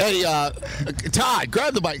 Hey, Todd,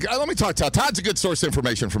 grab the mic. Let me talk to Todd. Todd's a good source of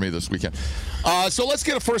information for me this weekend. So let's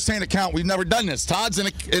get a first-hand account. We've never done this. Todd's in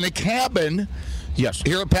a cabin. Yes.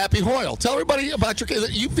 Here at Pappy Hoyle. Tell everybody about your...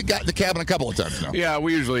 You've got the cabin a couple of times now. Yeah,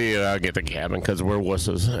 we usually get the cabin because we're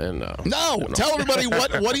wusses. And, tell everybody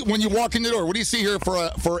when you walk in the door, what do you see here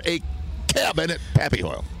for a cabin at Pappy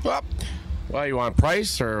Hoyle? Well, you want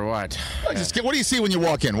price or what? What do you see when you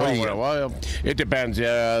walk in? Well, it depends.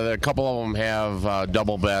 A couple of them have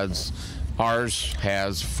double beds. Ours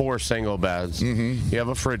has 4 single beds. Mm-hmm. You have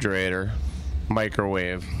a refrigerator,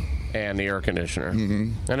 microwave, and the air conditioner.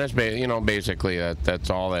 Mm-hmm. And that's basically that's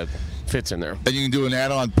all that fits in there. And you can do an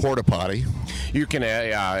add-on porta potty. You can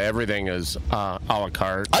everything is a la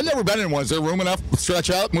carte. I've never been in one. Is there room enough to stretch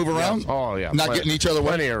out, move around? Yes. Oh yeah. Not getting each other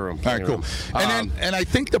wet? Plenty of room. All right, cool. And I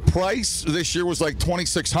think the price this year was like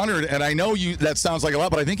 $2,600, and I know that sounds like a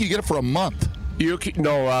lot, but I think you get it for a month.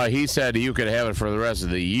 He said you could have it for the rest of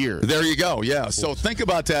the year. There you go. Yeah. So think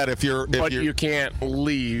about that if you're. But you can't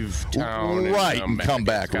leave town. Right. And come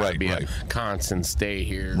back. It's right. Be right. a constant stay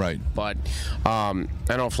here. Right. But I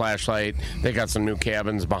know Flashlight. They got some new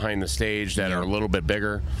cabins behind the stage that are a little bit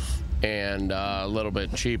bigger. and a little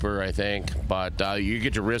bit cheaper, I think. But you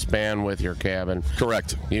get your wristband with your cabin.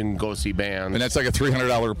 Correct. You can go see bands. And that's like a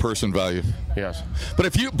 $300 per-person value. Yes.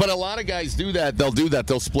 But a lot of guys do that.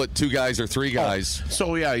 They'll split 2 guys or 3 guys.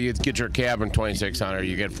 So yeah, you get your cabin $2,600.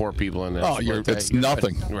 You get 4 people in there. Oh, it's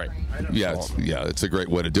nothing. Right. Yeah, it's a great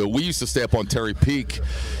way to do it. We used to stay up on Terry Peak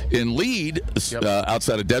in Lead,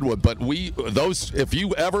 outside of Deadwood. But if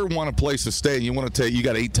you ever want a place to stay and you want to you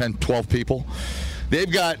got 8, 10, 12 people,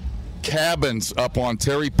 they've got cabins up on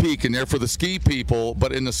Terry Peak, and they're for the ski people,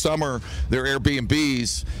 but in the summer they're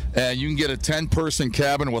Airbnbs, and you can get a 10-person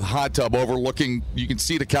cabin with hot tub overlooking, you can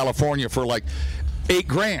see to California for like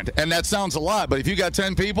 $8,000, and that sounds a lot, but if you got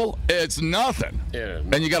 10 people, it's nothing. Yeah.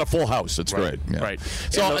 And you got a full house. It's great. Yeah. Right.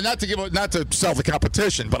 So not to sell the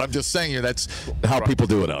competition, but I'm just saying that's how people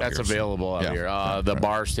do it out That's here. available out here. The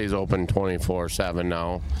bar stays open 24/7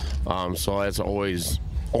 now, so that's always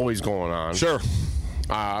going on. Sure.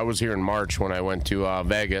 I was here in March when I went to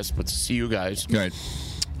Vegas, but to see you guys. Right.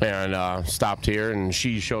 And stopped here, and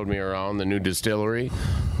she showed me around the new distillery,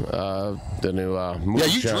 the new. Yeah,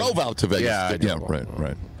 you drove out to Vegas. Yeah,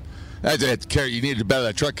 right. You needed to bet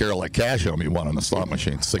that truck carrier like cash on me won on the slot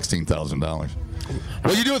machine, $16,000.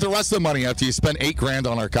 What do you do with the rest of the money after you spend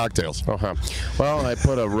 $8,000 on our cocktails? Uh-huh. Well, I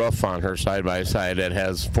put a roof on her side by side that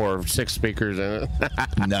has 4 or 6 speakers in it.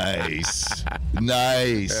 Nice.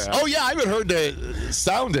 Yeah. Oh yeah, I haven't heard the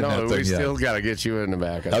sound in that thing. No, we yet. still got to get you in the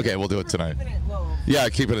back. Okay, we'll do it tonight. Yeah,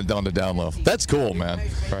 keeping it down to down low. That's cool, man.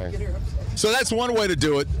 Right. So that's one way to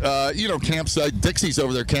do it. Campsite. Dixie's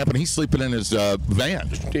over there camping. He's sleeping in his van.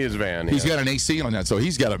 His van. He's got an AC on that, so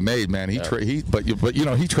he's got it made, man. He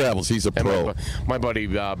travels. He's a pro. My buddy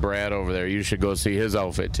Brad over there. You should go see his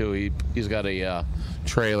outfit too. He's got a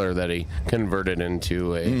trailer that he converted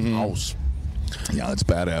into a house. Yeah, that's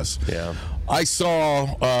badass. Yeah. I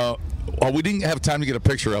saw. We didn't have time to get a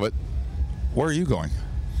picture of it. Where are you going?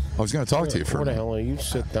 I was going to talk to you for a minute. Where the hell are you?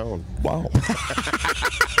 Sit down. Wow.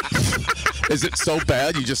 Is it so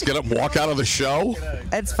bad you just get up and walk out of the show?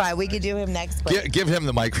 That's fine. We could do him next week. Give him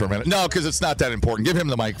the mic for a minute. No, because it's not that important. Give him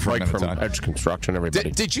the mic for a minute. From Edge Construction,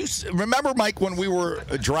 everybody. Did you remember, Mike, when we were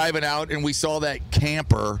driving out and we saw that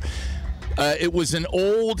camper? It was an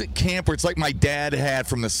old camper. It's like my dad had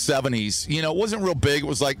from the 70s. It wasn't real big. It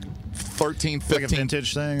was like 13, 15 like a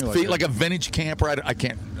vintage thing, feet, like a vintage camper. I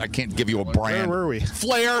can't give you a brand. Where were we?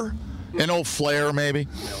 Flair, an old Flair maybe.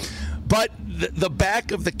 But the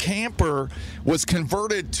back of the camper was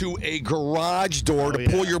converted to a garage door to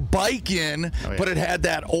pull your bike in, but it had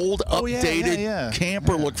that old updated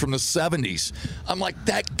camper look from the 70s. I'm like,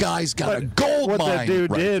 that guy's got a gold mine. What that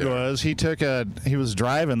dude did there. was he was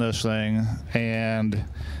driving this thing, and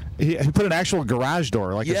he put an actual garage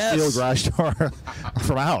door, like a steel garage door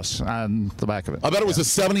from a house on the back of it. I bet it was a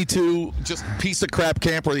 72 just piece of crap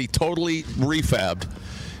camper that he totally refabbed.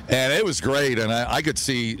 And it was great, and I could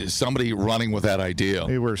see somebody running with that idea.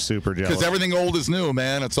 We were super jealous. Because everything old is new,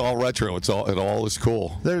 man. It's all retro. It all is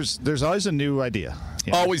cool. There's always a new idea.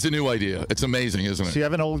 Always a new idea. It's amazing, isn't it? So you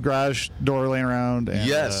have an old garage door laying around,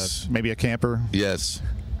 and maybe a camper. Yes,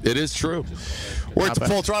 it is true. We're at the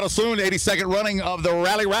Full Throttle Saloon, 82nd running of the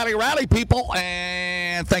Rally, people.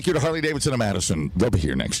 And thank you to Harley Davidson of Madison. They'll be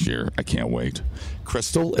here next year. I can't wait.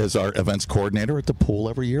 Crystal is our events coordinator at the pool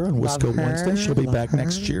every year on Wisco Wednesday. She'll be back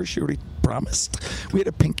next year. She already promised. We had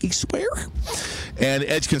a pinky swear. And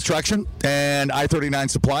Edge Construction and I-39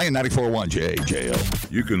 Supply and 94.1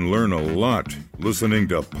 JJO. You can learn a lot listening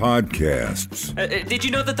to podcasts. Did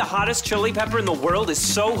you know that the hottest chili pepper in the world is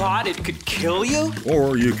so hot it could kill you?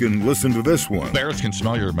 Or you can listen to this one. Bears can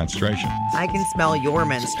smell your menstruation. I can smell your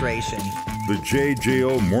menstruation. The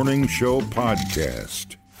JJO Morning Show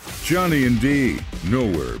Podcast. Johnny and D,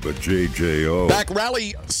 nowhere but JJO. Back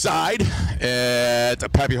rally side at the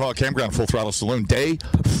Pappy Hall Campground Full Throttle Saloon. Day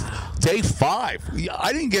 5.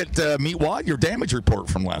 I didn't get Meet Watt, your damage report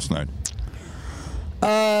from last night.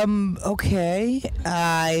 Okay.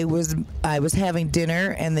 I was having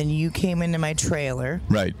dinner, and then you came into my trailer.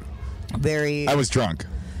 Right. I was drunk.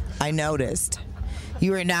 I noticed.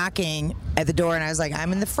 You were knocking at the door, and I was like,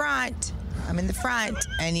 I'm in the front.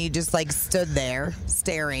 And you just stood there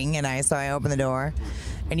staring, and I opened the door,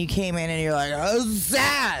 and you came in, and you're like, oh,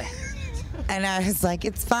 that? And I was like,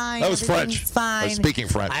 it's fine. That was French. It's fine. I was speaking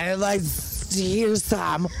French. I like, here's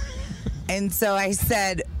some. And so I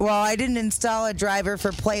said, well, I didn't install a driver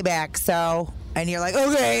for playback, so, and you're like,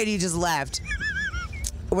 okay, and you just left.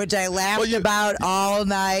 which I laughed about all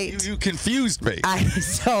night. You confused me. I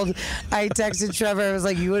texted Trevor. I was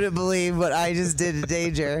like, "You wouldn't believe what I just did to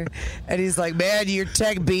Danger," and he's like, "Man, your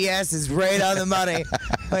tech BS is right on the money."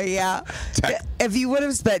 But yeah, if you would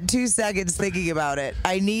have spent 2 seconds thinking about it,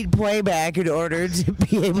 I need playback in order to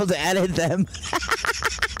be able to edit them.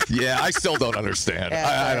 Yeah, I still don't understand.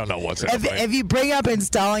 I don't know what's happening. If you bring up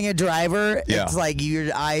installing a driver, it's like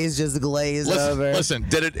your eyes just glaze over. Listen,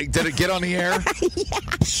 did it get on the air?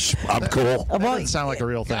 I'm cool. That doesn't sound like a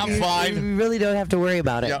real thing. I'm fine. You really don't have to worry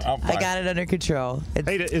about it. Yeah, I'm fine. I got it under control.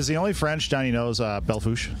 Hey, is the only French Johnny knows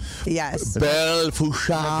Belfouche? Yes. Belfouche.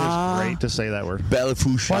 It's great to say that word.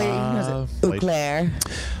 Belfouche. Eau claire.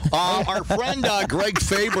 Our friend Greg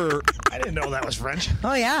Faber. I didn't know that was French.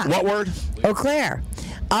 Oh, yeah. What word? Eau claire.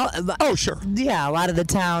 Oh, sure. Yeah, a lot of the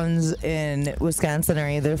towns in Wisconsin are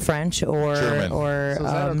either French or German. or So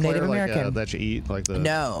is that Native like, American. that you eat, like the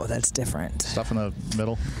No, that's different. stuff in the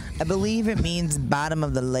middle? I believe it means bottom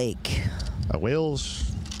of the lake. Whales,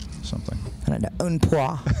 something. I don't know. Un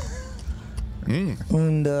pois.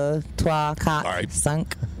 Un, deux, trois, quatre, All right.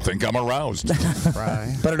 cinq. Think I'm aroused.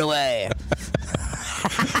 Fry. Put it away.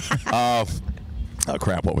 Oh,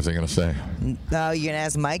 crap. What was I going to say? No, you're going to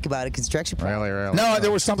ask Mike about a construction project. Rally. No,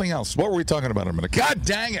 there was something else. What were we talking about in a minute? God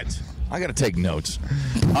dang it. I got to take notes.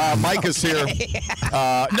 Mike is here.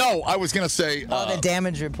 No, I was going to say. The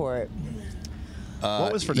damage report.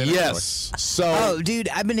 What was for dinner? Yes. So. Oh, dude,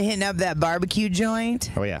 I've been hitting up that barbecue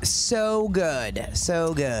joint. Oh, yeah. So good.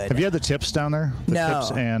 So good. Have you had the tips down there? The No.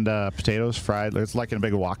 tips and potatoes fried. It's like in a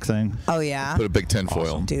big wok thing. Oh, yeah? Put a big tin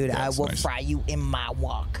foil. Dude, Yeah, I it's will nice. fry you in my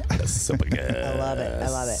wok. That's super good. I love it. I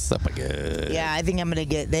love it. Super good. Yeah, I think I'm going to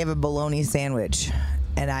get, they have a bologna sandwich.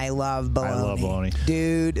 And I love bologna. I love bologna.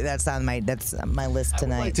 Dude, that's on my list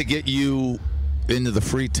tonight. I'd like to get you into the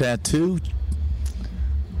free tattoo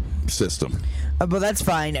system. But that's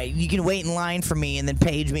fine. You can wait in line for me and then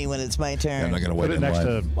page me when it's my turn. I'm not going to Put wait it in next line.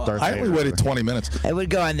 to Darth I only Vader. waited 20 minutes. It would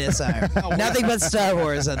go on this arm. Nothing but Star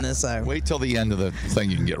Wars on this arm. Wait till the end of the thing.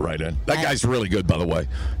 You can get right in. That guy's really good, by the way.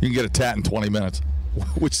 You can get a tat in 20 minutes,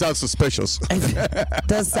 which sounds suspicious.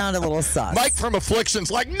 Does sound a little sus. Mike from Affliction's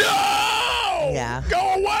like, no! Yeah. Go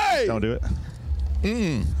away! Don't do it.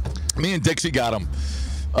 Me and Dixie got him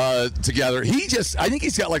together. I think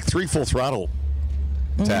he's got like 3 full throttle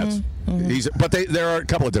tats. But there are a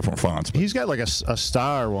couple of different fonts. He's got like a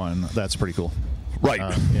star one that's pretty cool. Right.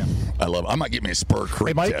 Yeah. I love it. I might get me a Spur Hey,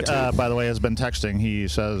 Creek Mike, tattoo. by the way, has been texting. He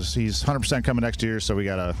says he's 100% coming next year, so we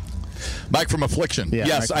got to. Mike from Affliction. Yeah,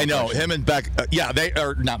 yes, Mike I from know. Affliction. Him and Becca. Yeah, they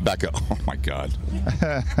are not Becca. Oh, my God.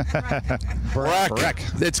 Breck.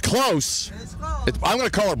 It's close. I'm going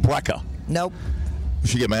to call her Brecca. Nope.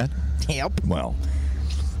 Does she get mad? Yep. Well,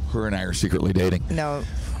 her and I are secretly dating. No.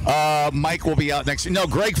 Mike will be out next. No,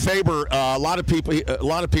 Greg Faber. A lot of people.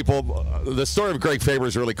 The story of Greg Faber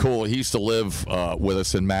is really cool. He used to live with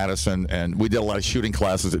us in Madison, and we did a lot of shooting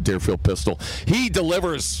classes at Deerfield Pistol. He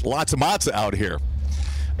delivers lots of matzah out here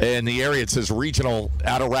in the area. It says regional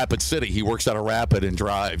out of Rapid City. He works out of Rapid and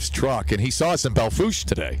drives truck, and he saw us in Belfouche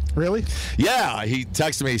today. Really? Yeah, he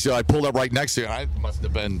texted me. He said, I pulled up right next to you. I must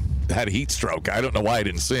have had a heat stroke. I don't know why I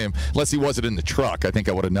didn't see him. Unless he wasn't in the truck. I think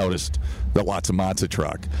I would have noticed the Lots of Matzah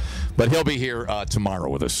truck. But he'll be here tomorrow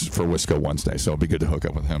with us for Wisco Wednesday, so it'll be good to hook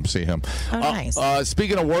up with him, see him. Oh, nice.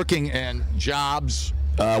 Speaking of working and jobs,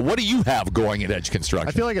 what do you have going at Edge Construction?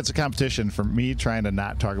 I feel like it's a competition for me trying to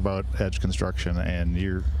not talk about Edge Construction, and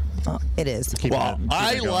you're. It is. Well,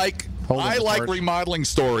 I like remodeling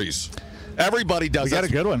stories. Everybody does. We got a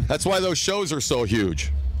good one. That's why those shows are so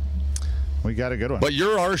huge. We got a good one. But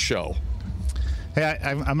you're our show. Hey,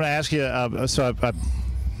 I'm going to ask you.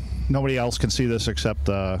 Nobody else can see this except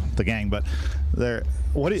the gang, but there.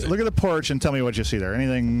 Look at the porch and tell me what you see there.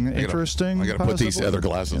 Anything interesting? I got to put these possibly? other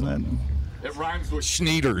glasses And on. then- It rhymes with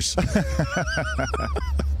Schneiders.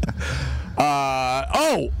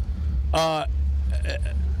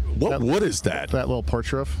 What wood is that? That little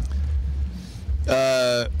porch roof.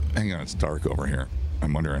 Hang on, it's dark over here.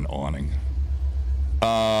 I'm under an awning.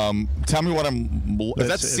 Tell me what is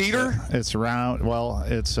that cedar? It's round. Well,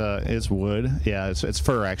 it's wood. Yeah, it's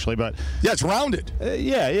fir actually, but Yeah, it's rounded.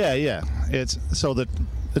 yeah.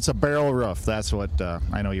 It's a barrel roof. That's what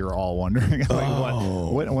I know you're all wondering.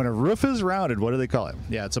 When a roof is rounded, what do they call it?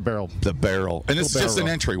 Yeah, it's a barrel. The barrel. And it's Little just an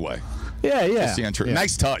barrel. entryway. Yeah. It's the entry. Yeah.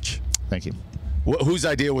 Nice touch. Thank you. Whose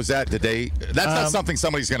idea was that? That's not something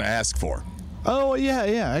somebody's going to ask for. Oh, yeah.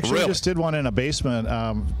 Actually, Really? I just did one in a basement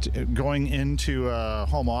going into a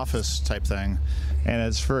home office type thing. and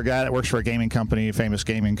it's for a guy that works for a gaming company, famous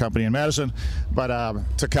gaming company in Madison. But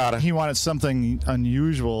Takata. He wanted something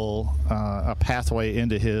unusual, a pathway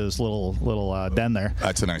into his little den there.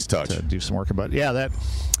 That's a nice touch. To do some work. But yeah,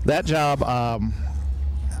 that job.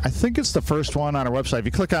 I think it's the first one on our website. If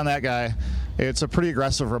you click on that guy, it's a pretty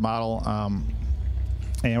aggressive remodel.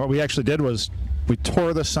 And what we actually did was we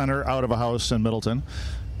tore the center out of a house in Middleton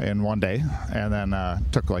in one day, and then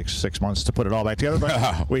took like 6 months to put it all back together.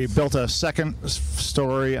 But we built a second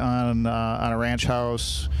story on a ranch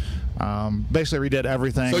house. Basically redid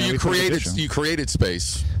everything. So you created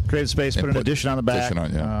space. Created space, put an addition on the back.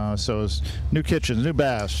 So it's new kitchens, new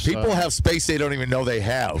baths. People have space they don't even know they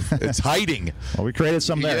have. It's hiding. Well, we created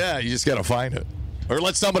some there. Yeah, you just got to find it. Or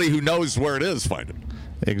let somebody who knows where it is find it.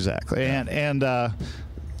 Exactly. And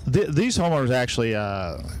these homeowners actually,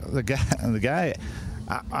 the guy,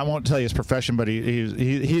 I won't tell you his profession, but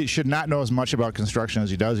he should not know as much about construction as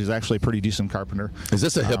he does. He's actually a pretty decent carpenter. Is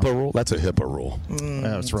this a HIPAA rule? That's a HIPAA rule.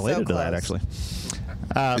 It's related to that, actually.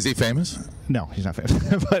 Is he famous? No, he's not famous.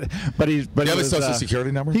 but he's. But do you have a social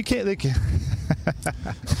security number? They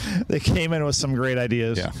came in with some great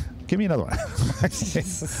ideas. Yeah. Give me another one.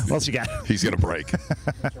 What else you got? He's gonna break.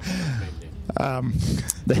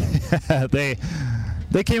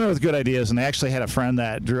 They came in with good ideas, and they actually had a friend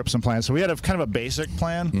that drew up some plans. So we had a kind of a basic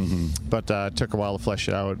plan, but it took a while to flesh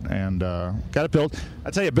it out and got it built.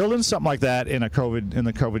 I tell you, building something like that in the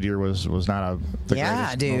COVID year was not the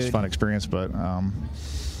greatest, most fun experience. But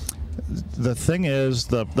the thing is,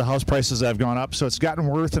 the house prices have gone up, so it's gotten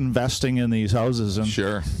worth investing in these houses. And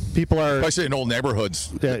sure, people are, especially in old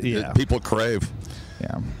neighborhoods. Yeah. People crave.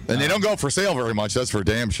 Yeah, and they don't go for sale very much. That's for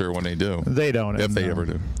damn sure when they do. They don't, if they ever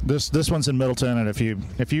do. This one's in Middleton, and if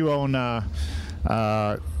you own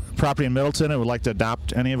property in Middleton and would like to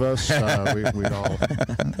adopt any of us, we'd all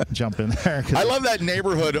jump in there. I love that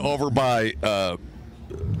neighborhood over by.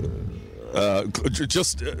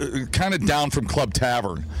 Just kind of down from Club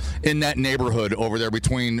Tavern, in that neighborhood over there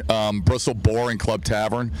between Bristol Boar and Club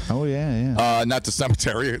Tavern. Oh yeah. Not the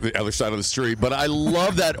cemetery, the other side of the street, but I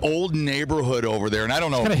love that old neighborhood over there. And I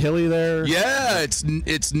don't know, kind of hilly there. Yeah,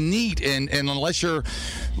 it's neat, and unless you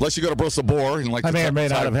go to Bristol Boar and like I may or may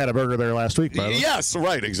not have had a burger there last week. By the way. Yes,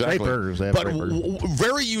 right, exactly. Great burgers. They have but great burgers.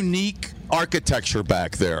 Very unique architecture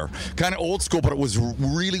back there, kind of old school, but it was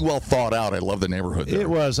really well thought out. I love the neighborhood there. It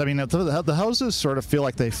was. I mean, the houses sort of feel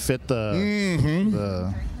like they fit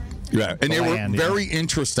the yeah, and they were very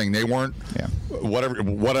interesting. They weren't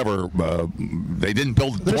whatever. They didn't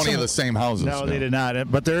build 20 of the same houses. No, they did not.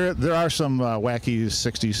 But there are some wacky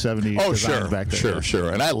 60s, 70s designs back there.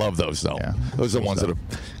 Sure. And I love those, though. Yeah, those are the ones that have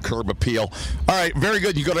curb appeal. All right, very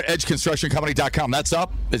good. You go to edgeconstructioncompany.com. That's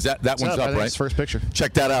up. Is that one's up, right? That's first picture.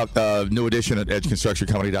 Check that out. New edition at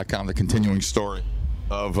edgeconstructioncompany.com. The continuing story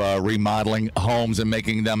of remodeling homes and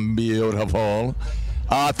making them beautiful.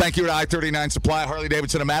 Thank you to I-39 Supply,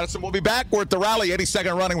 Harley-Davidson and Madison. We'll be back. We're at the rally,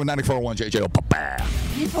 82nd running with 94.1 JJO.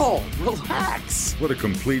 People, relax. What a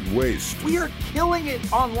complete waste We are killing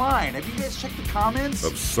it online. Have you guys checked the comments?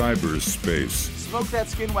 of cyberspace. Smoke That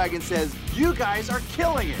Skin Wagon says, you guys are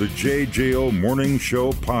killing it. The JJO Morning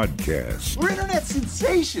Show Podcast. We're internet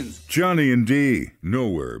sensations. Johnny and D,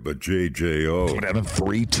 nowhere but JJO. Coming out in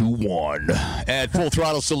 3, 2, 1 at Full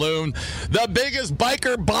Throttle Saloon, the biggest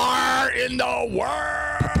biker bar in the world.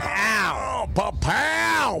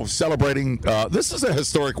 Pow! Celebrating. This is a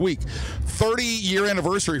historic week. 30-year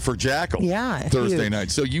anniversary for Jackal. Yeah, Thursday huge.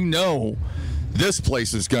 night. So this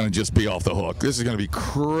place is going to just be off the hook. This is going to be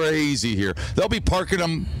crazy here. They'll be parking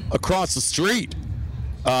them across the street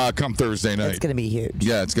come Thursday night. It's going to be huge.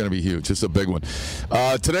 Yeah, it's going to be huge. It's a big one.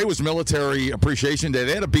 Today was Military Appreciation Day.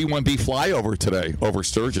 They had a B-1B flyover today over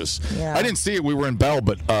Sturgis. Yeah. I didn't see it. We were in Bell,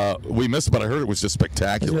 but we missed it. But I heard it was just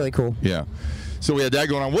spectacular. It's really cool. Yeah. So we had that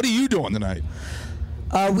going on. What are you doing tonight?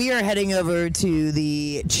 We are heading over to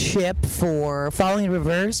the Chip for Falling in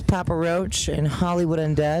Reverse, Papa Roach, and Hollywood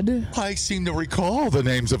Undead. I seem to recall the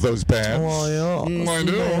names of those bands. Oh, yeah. I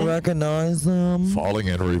do. You recognize them? Falling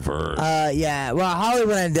in Reverse. Yeah. Well,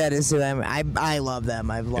 Hollywood Undead is who I love them.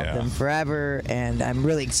 I've loved them forever, and I'm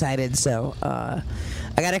really excited. So,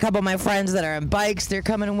 I got a couple of my friends that are on bikes they're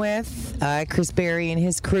coming with, Chris Berry and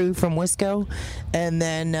his crew from Wisco, and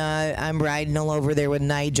then I'm riding all over there with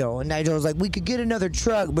Nigel. And Nigel was like, we could get another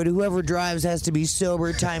truck, but whoever drives has to be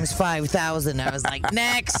sober times 5,000. I was like,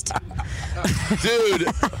 next. Dude,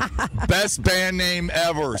 best band name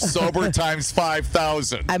ever. Sober times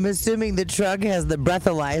 5,000. I'm assuming the truck has the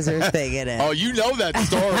breathalyzer thing in it. Oh, you know that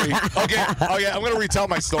story. Okay, I'm going to retell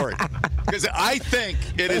my story. Because I think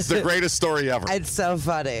it is the greatest story ever. It's so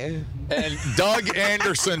funny. And Doug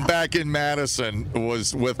Anderson back in Madison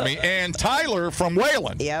was with me, and Tyler from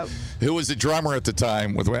Wayland, who was the drummer at the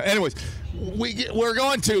time. Anyways, we're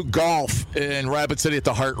going to golf in Rapid City at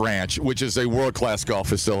the Hart Ranch, which is a world-class golf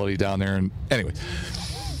facility down there. And anyway,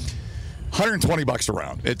 $120 a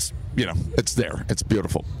round. It's it's there. It's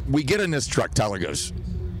beautiful. We get in this truck. Tyler goes,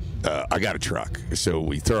 I got a truck. So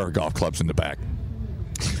we throw our golf clubs in the back.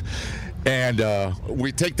 And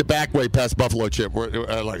we take the back way past Buffalo Chip. We're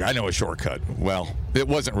like, I know a shortcut. Well, it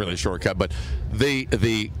wasn't really a shortcut, but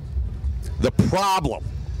the problem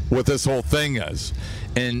with this whole thing is,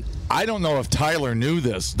 and I don't know if Tyler knew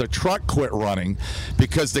this, the truck quit running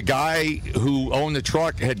because the guy who owned the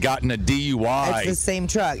truck had gotten a DUI. It's the same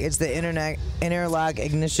truck. It's the interlock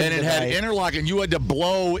ignition And it device. had interlock, and you had to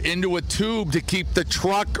blow into a tube to keep the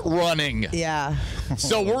truck running. Yeah.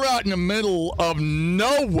 So we're out in the middle of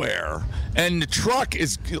nowhere, and the truck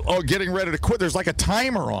is getting ready to quit. There's like a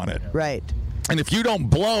timer on it. Right. And if you don't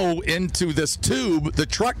blow into this tube, the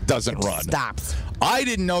truck doesn't run. Stops. I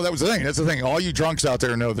didn't know that was the thing. That's the thing. All you drunks out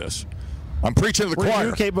there know this. I'm preaching to the choir. Were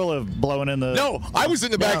you capable of blowing in the... No, I was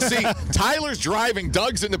in the back seat. Tyler's driving.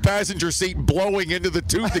 Doug's in the passenger seat blowing into the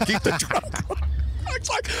tube to keep the truck running. It's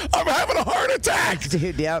like, I'm having a heart attack.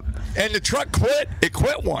 Dude, yep. And the truck quit. It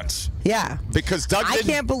quit once. Yeah. Because Doug I didn't...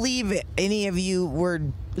 can't believe any of you were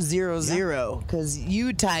 0-0 because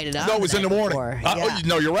you tied it up. No, it was in the morning. Yeah.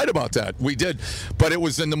 No, you're right about that. We did. But it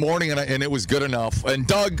was in the morning, and it was good enough. And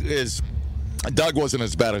Doug wasn't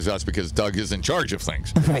as bad as us because Doug is in charge of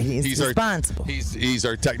things. Right, he's responsible. He's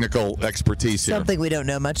our technical expertise here. Something we don't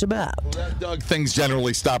know much about. Well, that Doug, things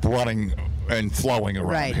generally stop running and flowing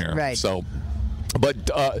around here. Right. So,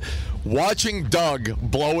 but watching Doug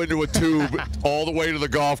blow into a tube all the way to the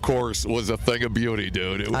golf course was a thing of beauty,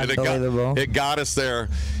 dude. Unbelievable. It got us there.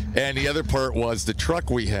 And the other part was the truck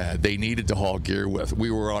we had, they needed to haul gear with.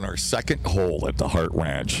 We were on our second hole at the Hart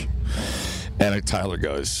Ranch. And Tyler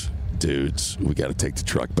goes, dudes, we got to take the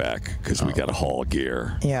truck back because we got to haul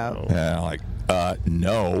gear. Yeah. And I'm like,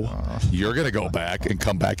 no, you're going to go back and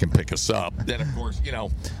come back and pick us up. Then, of course,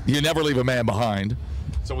 you never leave a man behind.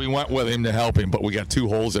 So we went with him to help him, but we got 2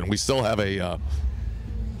 holes in. We still have a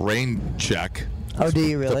rain check. Oh, do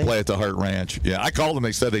you really? To play at the Hart Ranch. Yeah, I called them.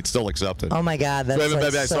 They said they'd still accept it. Oh, my God.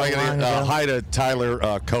 That's so I long got ago. hi to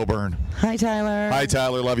Tyler Coburn. Hi, Tyler. Hi,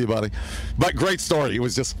 Tyler. Love you, buddy. But great story. It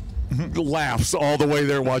was just laughs all the way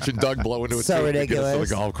there watching Doug blow into a So tube to ridiculous. get us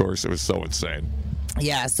to the golf course. It was so insane.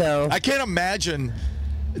 Yeah, so... I can't imagine.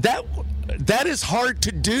 That is hard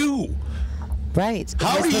to do. Right.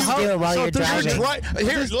 How do you do it while you're driving?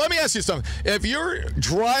 Let me ask you something. If you're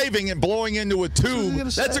driving and blowing into a tube,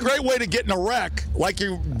 that's a great way to get in a wreck, like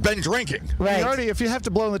you've been drinking. Right. If you have to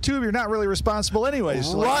blow in the tube, you're not really responsible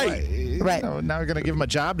anyways. So Right. now you're going to give him a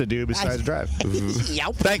job to do besides drive.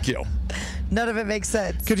 Yep. Thank you. None of it makes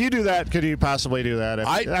sense. Could you do that? Could you possibly do that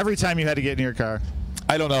every time you had to get in your car?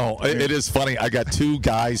 I don't know. It is funny. I got 2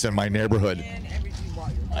 guys in my neighborhood.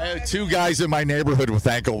 I had 2 guys in my neighborhood with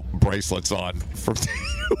ankle bracelets on from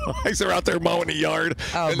DUIs. They're out there mowing the yard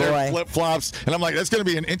in their flip-flops. And I'm like, that's going to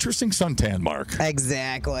be an interesting suntan, Mark.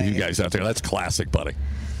 Exactly. You guys out there, that's classic, buddy.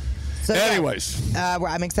 So, anyways.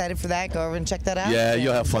 I'm excited for that. Go over and check that out. Yeah,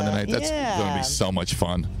 you'll have fun tonight. That's going to be so much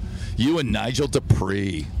fun. You and Nigel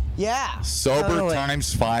Dupree. Yeah. Sober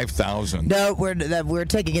times 5,000. No, we're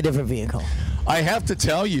taking a different vehicle. I have to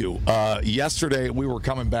tell you, yesterday we were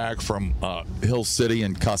coming back from Hill City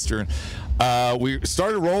and Custer. We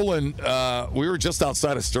started rolling. We were just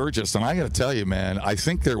outside of Sturgis, and I got to tell you, man, I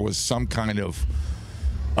think there was some kind of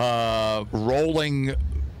rolling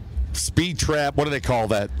speed trap. What do they call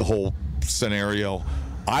that whole scenario?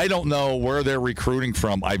 I don't know where they're recruiting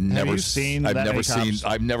from. I've never seen a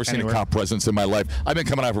cop presence in my life. I've been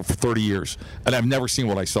coming out for 30 years, and I've never seen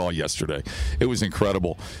what I saw yesterday. It was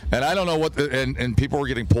incredible. And I don't know what and people were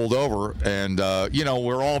getting pulled over, and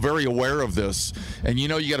we're all very aware of this. And you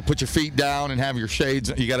got to put your feet down and have your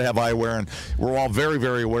shades. You got to have eyewear, and we're all very,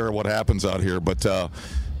 very aware of what happens out here. But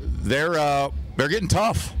they're getting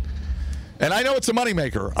tough. And I know it's a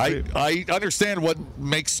moneymaker. I understand what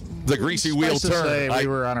makes the greasy wheel turn. We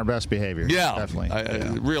were on our best behavior. Yeah,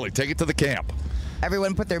 definitely. Really, take it to the camp.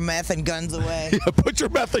 Everyone put their meth and guns away. Put your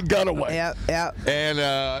meth and gun away. Yep. And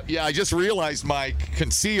I just realized my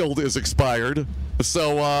concealed is expired.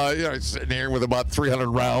 So I'm sitting here with about 300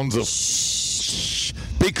 rounds of. Shh.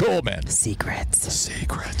 Be cool, man. Secrets.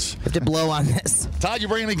 You have to blow on this. Todd, you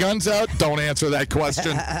bring any guns out? Don't answer that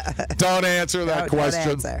question. Don't answer that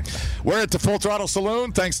question. Don't answer. We're at the Full Throttle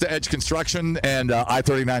Saloon, thanks to Edge Construction and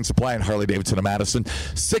I-39 Supply and Harley-Davidson of Madison.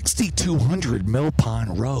 6200 Mill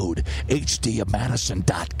Pond Road,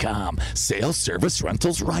 hdofmadison.com. Sales, service,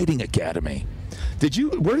 rentals, riding academy.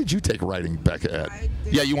 Where did you take riding, Becca?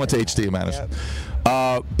 Yeah, you went to HD of Madison.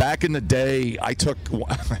 Yep. Back in the day, I took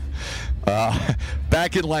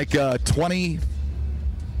back in like 2011,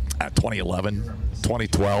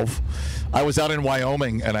 2012. I was out in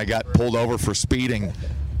Wyoming and I got pulled over for speeding.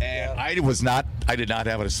 And I did not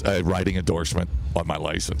have a riding endorsement on my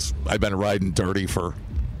license. I've been riding dirty for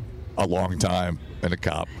a long time. And a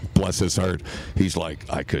cop, bless his heart, he's like,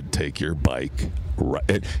 I could take your bike.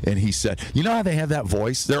 Right. And he said, you know how they have that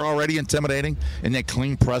voice? They're already intimidating in that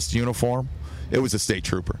clean pressed uniform. It was a state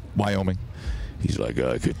trooper, Wyoming. He's like,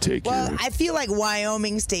 I could take your... Well, I feel like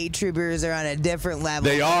Wyoming state troopers are on a different level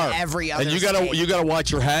they are. than every other and you state. gotta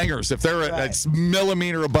watch your hangers. If they're a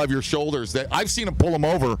millimeter above your shoulders, I've seen them pull them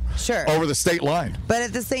over over the state line. But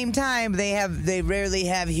at the same time, they rarely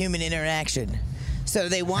have human interaction. So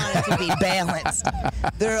they want it to be balanced.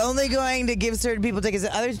 They're only going to give certain people tickets.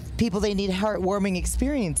 Other people they need heartwarming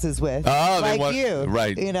experiences with, like you.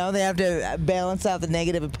 Right. You know, they have to balance out the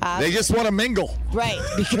negative and positive. They just want to mingle. Right,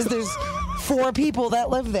 because there's 4 people that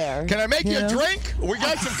live there. Can I make you a drink? We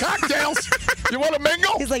got some cocktails. You want to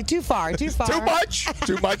mingle? He's like, too far. Too much.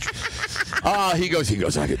 He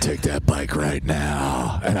goes, I could take that bike right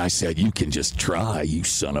now. And I said, you can just try, you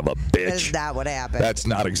son of a bitch. That's not what happened. That's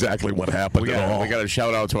not exactly what happened at all. We got a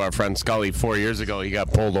shout out to our friend Scully. 4 years ago, he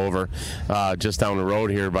got pulled over just down the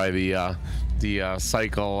road here by the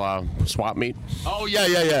cycle swap meet. Oh, yeah.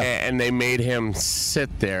 And they made him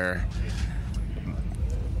sit there.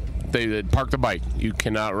 They parked the bike. You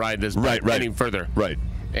cannot ride this bike any further. Right.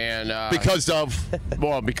 And because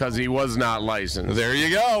he was not licensed. There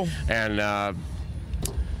you go. And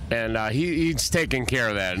he's taking care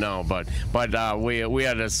of that now. But we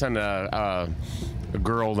had to send a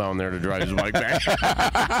girl down there to drive his bike back.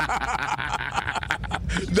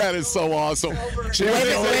 That is so awesome. Women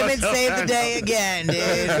save the day again, dude.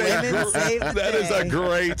 Women save the day. That is a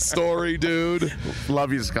great story, dude.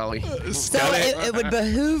 Love you, Scully. So it would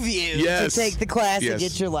behoove you to take the class and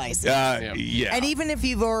get your license. Yeah. And even if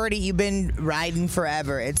you've been riding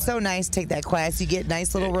forever, it's so nice to take that class. You get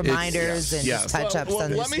nice little reminders and just touch up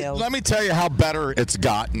on your skills. Let me tell you how better it's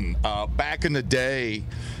gotten. Back in the day,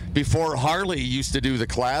 before Harley used to do the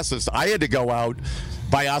classes, I had to go out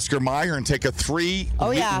by Oscar Mayer and take a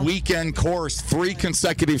 3-weekend course, 3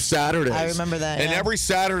 consecutive Saturdays. I remember that. And every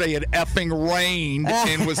Saturday it effing rained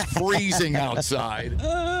and was freezing outside.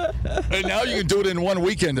 And now you can do it in 1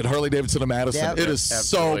 weekend at Harley-Davidson of Madison. Yep. It is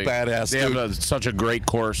so badass. They have such a great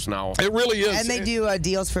course now. It really is. And they do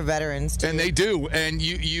deals for veterans too. And they do. And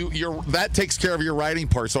you're that takes care of your riding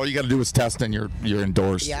part. So all you got to do is test and you're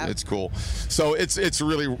endorsed. Yep. It's cool. So it's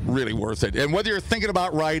really, really worth it. And whether you're thinking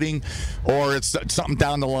about riding or it's something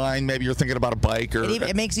down the line, maybe you're thinking about a bike, or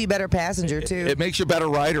it makes you a better passenger too. It makes you a better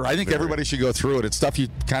rider. I think everybody should go through it. It's stuff you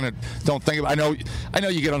kind of don't think about. I know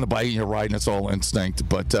you get on the bike and you're riding, it's all instinct,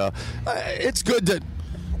 but it's good to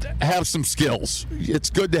have some skills. It's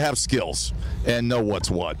good to have skills and know what's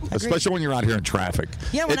what, especially when you're out here in traffic.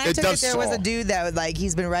 Yeah, when I took it, there was a dude that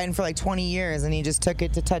he's been riding for like 20 years, and he just took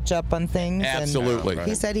it to touch up on things. Absolutely. And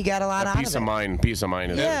he said he got a lot out of it. Peace of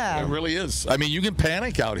mind. Yeah. It really is. I mean, you can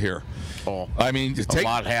panic out here. Oh, I mean, a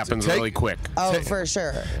lot happens really quick. Oh, for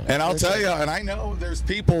sure. And I'll tell you, and I know there's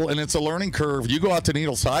people, and it's a learning curve. You go out to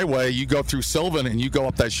Needles Highway, you go through Sylvan, and you go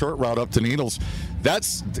up that short route up to Needles.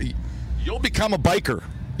 You'll become a biker.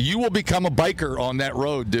 You will become a biker on that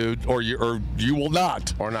road, dude, or you will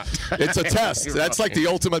not. Or not. It's a test. That's like the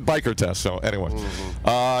ultimate biker test. So anyway,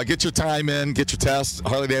 get your time in, get your test.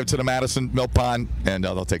 Harley-Davidson of Madison, Mill Pond, and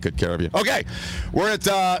they'll take good care of you. Okay, we're at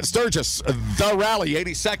Sturgis, the Rally,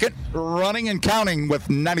 82nd, running and counting with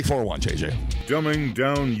 94.1, JJ. Dumbing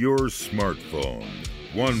down your smartphone.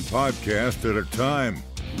 One podcast at a time.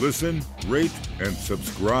 Listen, rate, and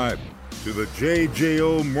subscribe to the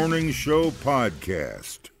JJO Morning Show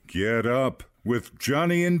podcast. Get up with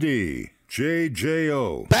Johnny and D.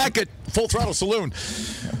 JJO. Back at Full Throttle Saloon.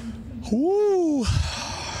 Woo.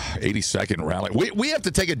 82nd Rally. We have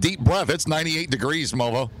to take a deep breath. It's 98 degrees,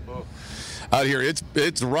 Movo. Out here,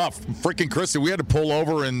 it's rough. Freaking Christy, we had to pull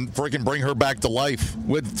over and freaking bring her back to life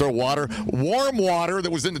with the water, warm water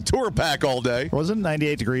that was in the tour pack all day. Wasn't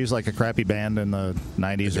 98 degrees like a crappy band in the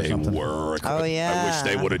 90s or something? They were. Oh, yeah. I wish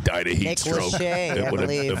they would have died of heat Nick stroke. Lachey, it I would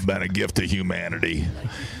believe. have been a gift to humanity.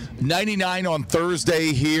 99 on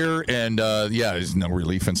Thursday here, and there's no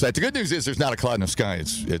relief in sight. The good news is there's not a cloud in the sky.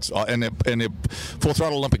 It's and the Full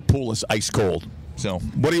Throttle Olympic pool is ice cold. So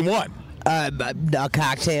what do you want? A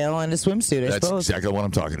cocktail and a swimsuit, I That's suppose. exactly what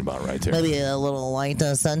I'm talking about right there. Maybe a little light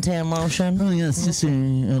suntan lotion. Oh, yes, just a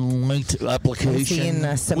light application.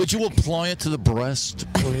 Would you apply it to the breast,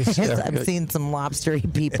 please? I'm seeing some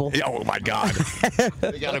lobstery people. Oh, my God.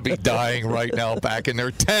 They got to be dying right now back in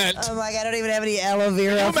their tent. Oh, my God, I don't even have any aloe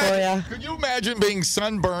vera for you. Could you imagine being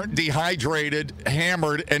sunburnt, dehydrated,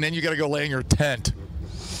 hammered, and then you got to go lay in your tent?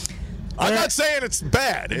 I'm not saying it's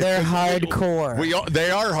bad. They're hardcore.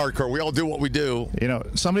 They are hardcore. We all do what we do.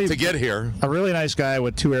 Somebody to get here. A really nice guy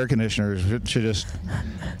with 2 air conditioners should just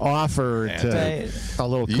offer a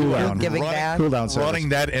little cool down. Cool down service. Running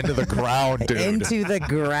that into the ground, dude. Into the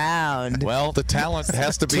ground. Well, the talent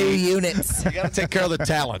has to be 2 units. You got to take care of the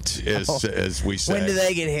talent, as we say. When do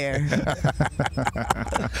they get here?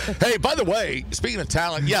 Hey, by the way, speaking of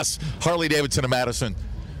talent, yes, Harley Davidson of Madison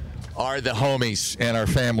are the homies and our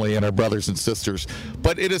family and our brothers and sisters.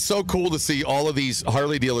 But it is so cool to see all of these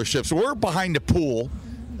Harley dealerships. We're behind the pool.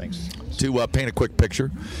 Thanks. To paint a quick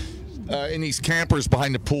picture. In these campers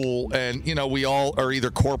behind the pool, and we all are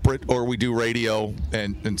either corporate or we do radio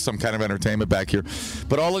and some kind of entertainment back here.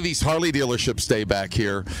 But all of these Harley dealerships stay back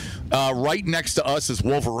here. Right next to us is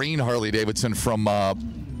Wolverine Harley Davidson from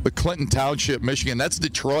Clinton Township, Michigan. That's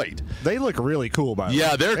Detroit. They look really cool, by the way.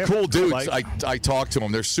 Yeah, they're cool dudes. I talked to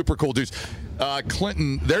them. They're super cool dudes.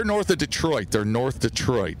 Clinton, they're north of Detroit.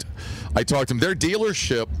 I talked to them. Their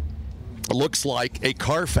dealership looks like a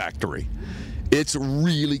car factory. It's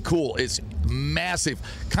really cool. It's massive,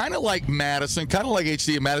 kind of like Madison, kind of like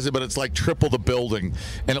HD in Madison, but it's like triple the building,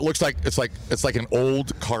 and it looks like it's like an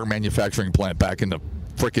old car manufacturing plant back in the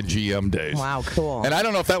freaking GM days. Wow, cool. And I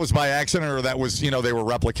don't know if that was by accident or that was, they were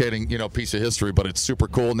replicating, a piece of history, but it's super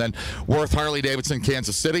cool. And then Worth Harley Davidson,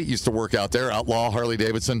 Kansas City, used to work out there. Outlaw Harley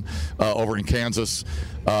Davidson over in Kansas.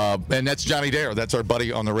 And that's Johnny Dare. That's our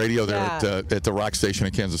buddy on the radio there at the rock station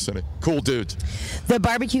in Kansas City. Cool dudes. The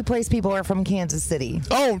barbecue place people are from Kansas City.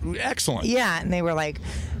 Oh, excellent. Yeah, and they were like,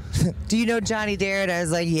 do you know Johnny Dare? And I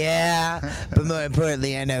was like, yeah. But more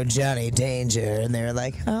importantly, I know Johnny Danger. And they were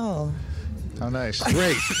like, oh. Oh, nice.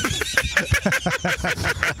 Great.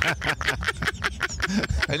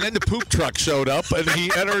 And then the poop truck showed up, and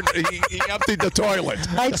he emptied the toilet.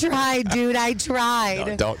 I tried, dude. I tried.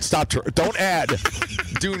 No, don't stop. Don't add.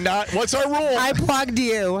 Do not. What's our rule? I plugged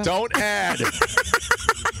you. Don't add.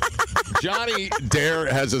 Johnny Dare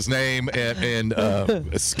has his name in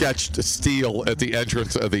sketched steel at the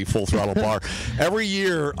entrance of the Full Throttle bar. Every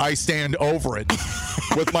year, I stand over it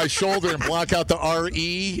with my shoulder and block out the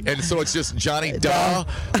R-E, and so it's just Johnny Duh,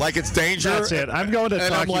 like it's Danger. That's it. I'm going to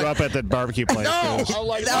talk you up at that barbecue place. No, I'm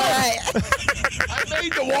like, all right. I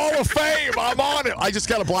made the Wall of Fame. I'm on it. I just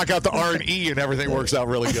got to block out the R and E, and everything works out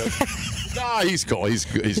really good. Nah, he's cool. He's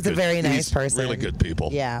a very nice person. Really good people.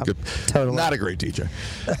 Yeah, good. Totally. Not a great DJ.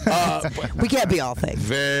 We can't be all things.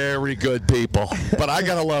 Very good people. But I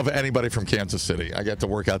got to love anybody from Kansas City. I got to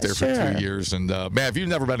work out there for 2 years. And, man, if you've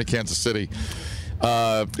never been to Kansas City,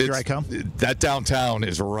 here I come. That downtown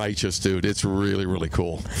is righteous, dude. It's really, really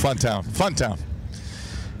cool. Fun town.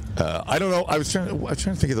 I don't know. I was trying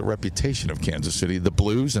to think of the reputation of Kansas City, the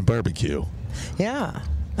blues and barbecue. Yeah.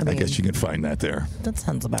 I guess you can find that there. That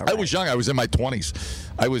sounds about right. I was young. I was in my 20s.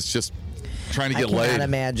 I was just trying to get laid. I cannot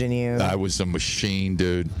imagine you. I was a machine,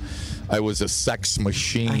 dude. I was a sex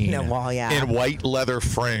machine. I know, well, yeah. In white leather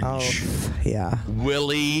fringe. Oh, yeah.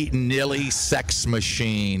 Willy-nilly sex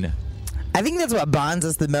machine. I think that's what bonds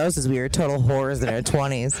us the most is we were total whores in our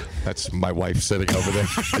 20s. That's my wife sitting over there.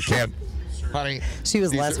 I can't. Honey, she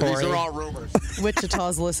was less hoary. These are all rumors.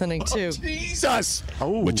 Wichita's listening too. Oh, Jesus.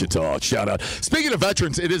 Oh, Wichita, shout out. Speaking of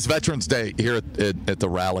veterans, it is Veterans Day here at the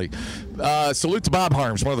rally. Salute to Bob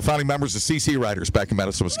Harms, one of the founding members of CC Riders back in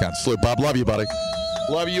Madison, Wisconsin. Salute, Bob. Love you, buddy.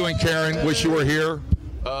 Love you and Karen. Wish you were here.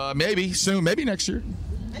 Maybe soon. Maybe next year.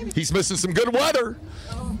 He's missing some good weather.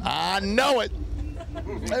 I know it.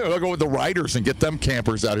 Hey, we'll go with the riders and get them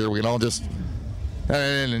campers out here. We can all just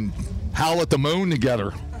and howl at the moon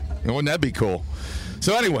together. Wouldn't that be cool?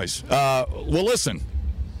 So anyways, well, listen.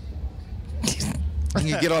 Can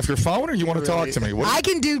you get off your phone or you want to talk to me? I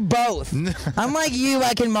can do both. Unlike you,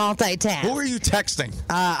 I can multitask. Who are you texting?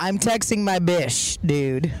 I'm texting my bish,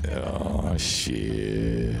 dude. Oh,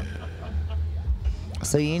 shit.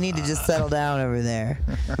 So you need to just settle down over there.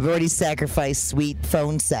 I've already sacrificed sweet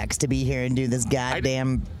phone sex to be here and do this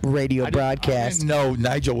goddamn radio broadcast. I didn't know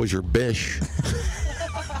Nigel was your bish.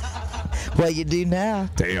 What you do now?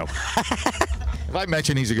 Damn. If I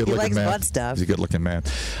mention he's a good-looking likes man. butt stuff. He's a good-looking man.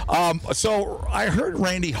 So I heard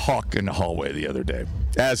Randy Hawk in the hallway the other day.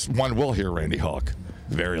 As one will hear Randy Hawk.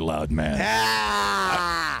 Very loud man.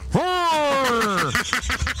 That's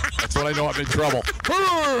when I know I'm in trouble.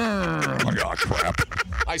 Oh, crap.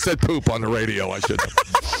 I said poop on the radio. I should have.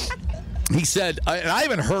 He said, and I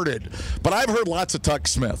haven't heard it, but I've heard lots of Tuck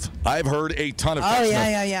Smith. I've heard a ton of Tuck Smith.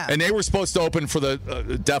 Yeah. And they were supposed to open for the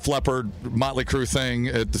Def Leppard Motley Crue thing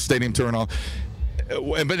at the stadium tour and all.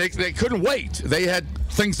 But they couldn't wait. They had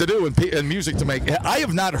things to do and music to make. I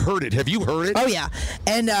have not heard it. Have you heard it? Oh, yeah.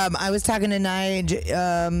 And I was talking to Nige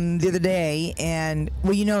the other day, and,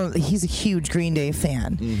 well, you know, he's a huge Green Day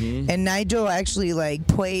fan. Mm-hmm. And Nigel actually, like,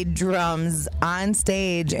 played drums on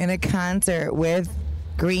stage in a concert with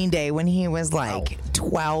Green Day when he was like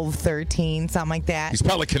 12, 13, something like that. He's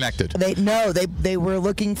probably connected. They were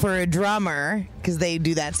looking for a drummer because they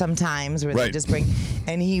do that sometimes where they just bring,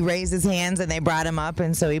 and he raised his hands and they brought him up,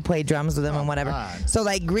 and so he played drums with them and whatever. God. So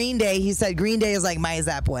like Green Day, he said Green Day is like my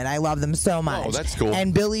Zeppelin. I love them so much. Oh, that's cool.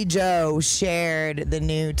 And Billy Joe shared the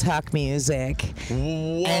new Tuck music. Whoa.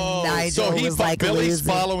 And Nigel so was like Billy's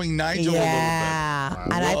following Nigel a little bit. Yeah.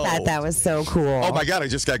 And I thought that was so cool. Oh my God, I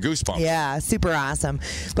just got goosebumps. Yeah, super awesome.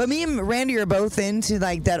 But me and Randy are both into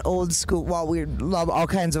like that old school. Well, we love all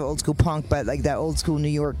kinds of old school punk, but like that old school New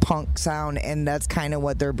York punk sound, and that's kind of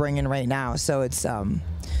what they're bringing right now. So it's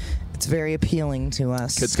very appealing to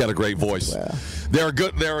us. Kid's got a great voice. They're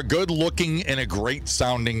a good looking and a great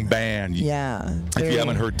sounding band. Yeah. If you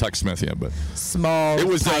haven't heard Tuck Smith yet, but small,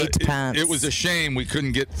 tight pants. It was a shame we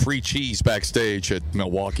couldn't get free cheese backstage at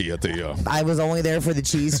Milwaukee at the. I was only there for the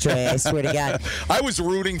cheese tray. I swear to God. I was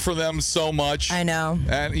rooting for them so much. I know.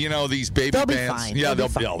 And you know these baby They'll bands. Be fine. Yeah, they'll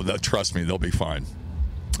be fine. They'll trust me. They'll be fine.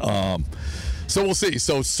 So we'll see.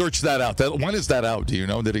 So search that out. When is that out? Do you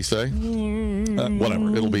know? Did he say?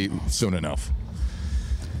 Whatever. It'll be soon enough.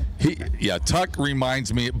 Tuck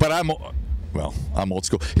reminds me, but I'm old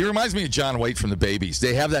school. He reminds me of John Waite from the Babies.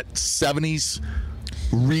 They have that 70s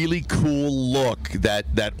really cool look,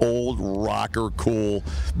 that old rocker cool,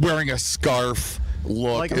 wearing a scarf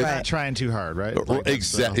look. Like they're not trying too hard, right? Like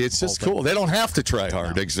Exactly. It's just cool. They don't have to try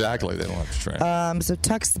hard. No. Exactly. They don't have to try. So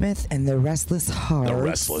Tuck Smith and the Restless Hearts. The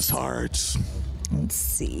Restless Hearts. Let's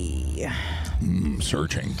see.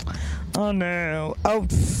 Searching. Oh no. Oh.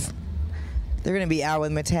 They're going to be out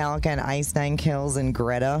with Metallica and Ice Nine Kills and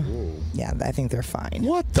Greta. Ooh. Yeah, I think they're fine.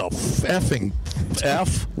 What the effing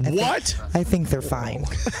F? What? I think they're fine.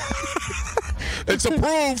 It's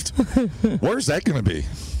approved. Where's that going to be?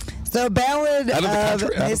 So Ballad of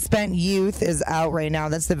Misspent Youth is out right now.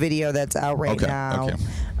 That's the video that's out right now. Okay.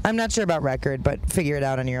 I'm not sure about record, but figure it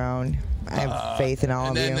out on your own. I have faith in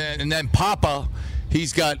all of you. And then Papa,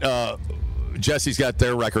 he's got... Jesse's got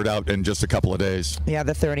their record out in just a couple of days. Yeah,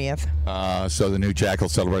 the 30th. So the new Jackal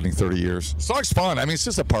celebrating 30 years. Song's fun. I mean, it's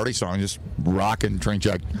just a party song. Just rock and drink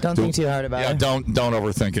Jack. Don't think too hard about it. Yeah, don't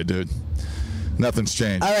overthink it, dude. Nothing's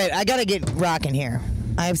changed. All right, I got to get rocking here.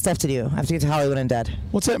 I have stuff to do. I have to get to Hollywood Undead.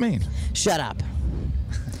 What's that mean? Shut up.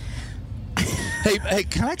 Hey,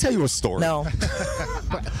 can I tell you a story? No.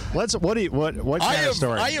 What kind of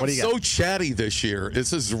story? I am so chatty this year.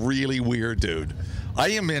 This is really weird, dude.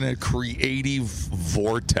 I am in a creative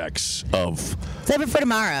vortex of... Save it for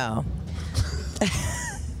tomorrow.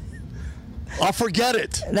 I'll forget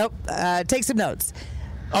it. Nope. Take some notes.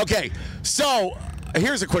 Okay, so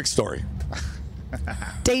here's a quick story.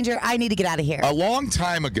 Danger, I need to get out of here. A long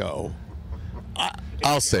time ago,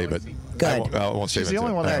 I'll save it. Good. I won't save She's it. the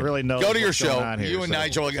only one that really knows. Go to your what's show. going on here, You and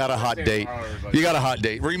Nigel got a hot date. You got a hot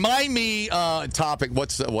date. Remind me topic.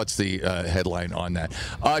 What's the headline on that?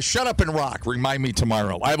 Shut Up and Rock. Remind me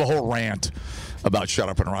tomorrow. I have a whole rant about Shut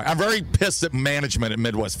Up and Rock. I'm very pissed at management at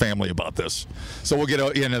Midwest Family about this. So we'll get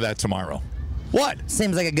into that tomorrow. What?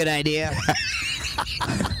 Seems like a good idea.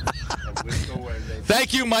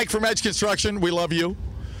 Thank you, Mike from Edge Construction. We love you.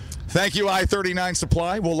 Thank you, I-39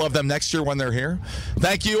 Supply. We'll love them next year when they're here.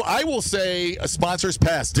 Thank you. I will say, sponsors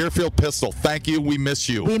past, Deerfield Pistol. Thank you. We miss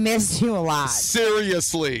you. We miss you a lot.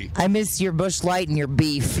 Seriously. I miss your Busch Light and your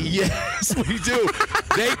beef. Yes, we do.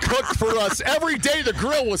 They cooked for us every day. The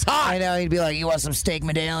grill was hot. I know. He'd be like, you want some steak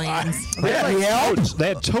medallions? They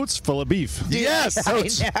had totes full of beef. Yes.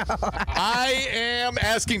 Totes. I am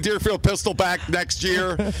asking Deerfield Pistol back next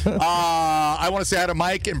year. I want to say hi to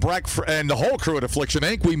Mike and Breck and the whole crew at Affliction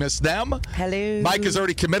Inc. We miss them. Hello. Mike is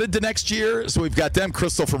already committed to next year, so we've got them.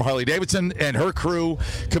 Crystal from Harley Davidson and her crew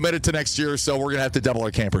committed to next year, so we're going to have to double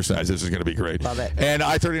our camper size. This is going to be great. Love it. And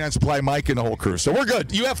I-39 Supply, Mike and the whole crew. So we're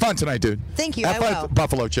good. You have fun tonight, dude. Thank you. Have fun at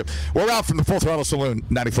Buffalo Chip. We're out from the Full Throttle Saloon,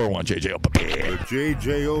 94.1 JJO. The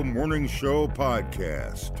JJO Morning Show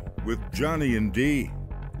Podcast. with Johnny and D.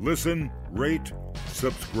 Listen, rate,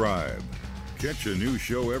 subscribe. Catch a new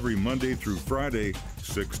show every Monday through Friday,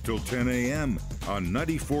 6 till 10 a.m. on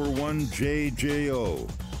 94.1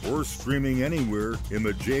 JJO or streaming anywhere in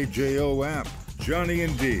the JJO app. Johnny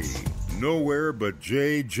and D, nowhere but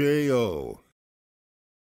JJO.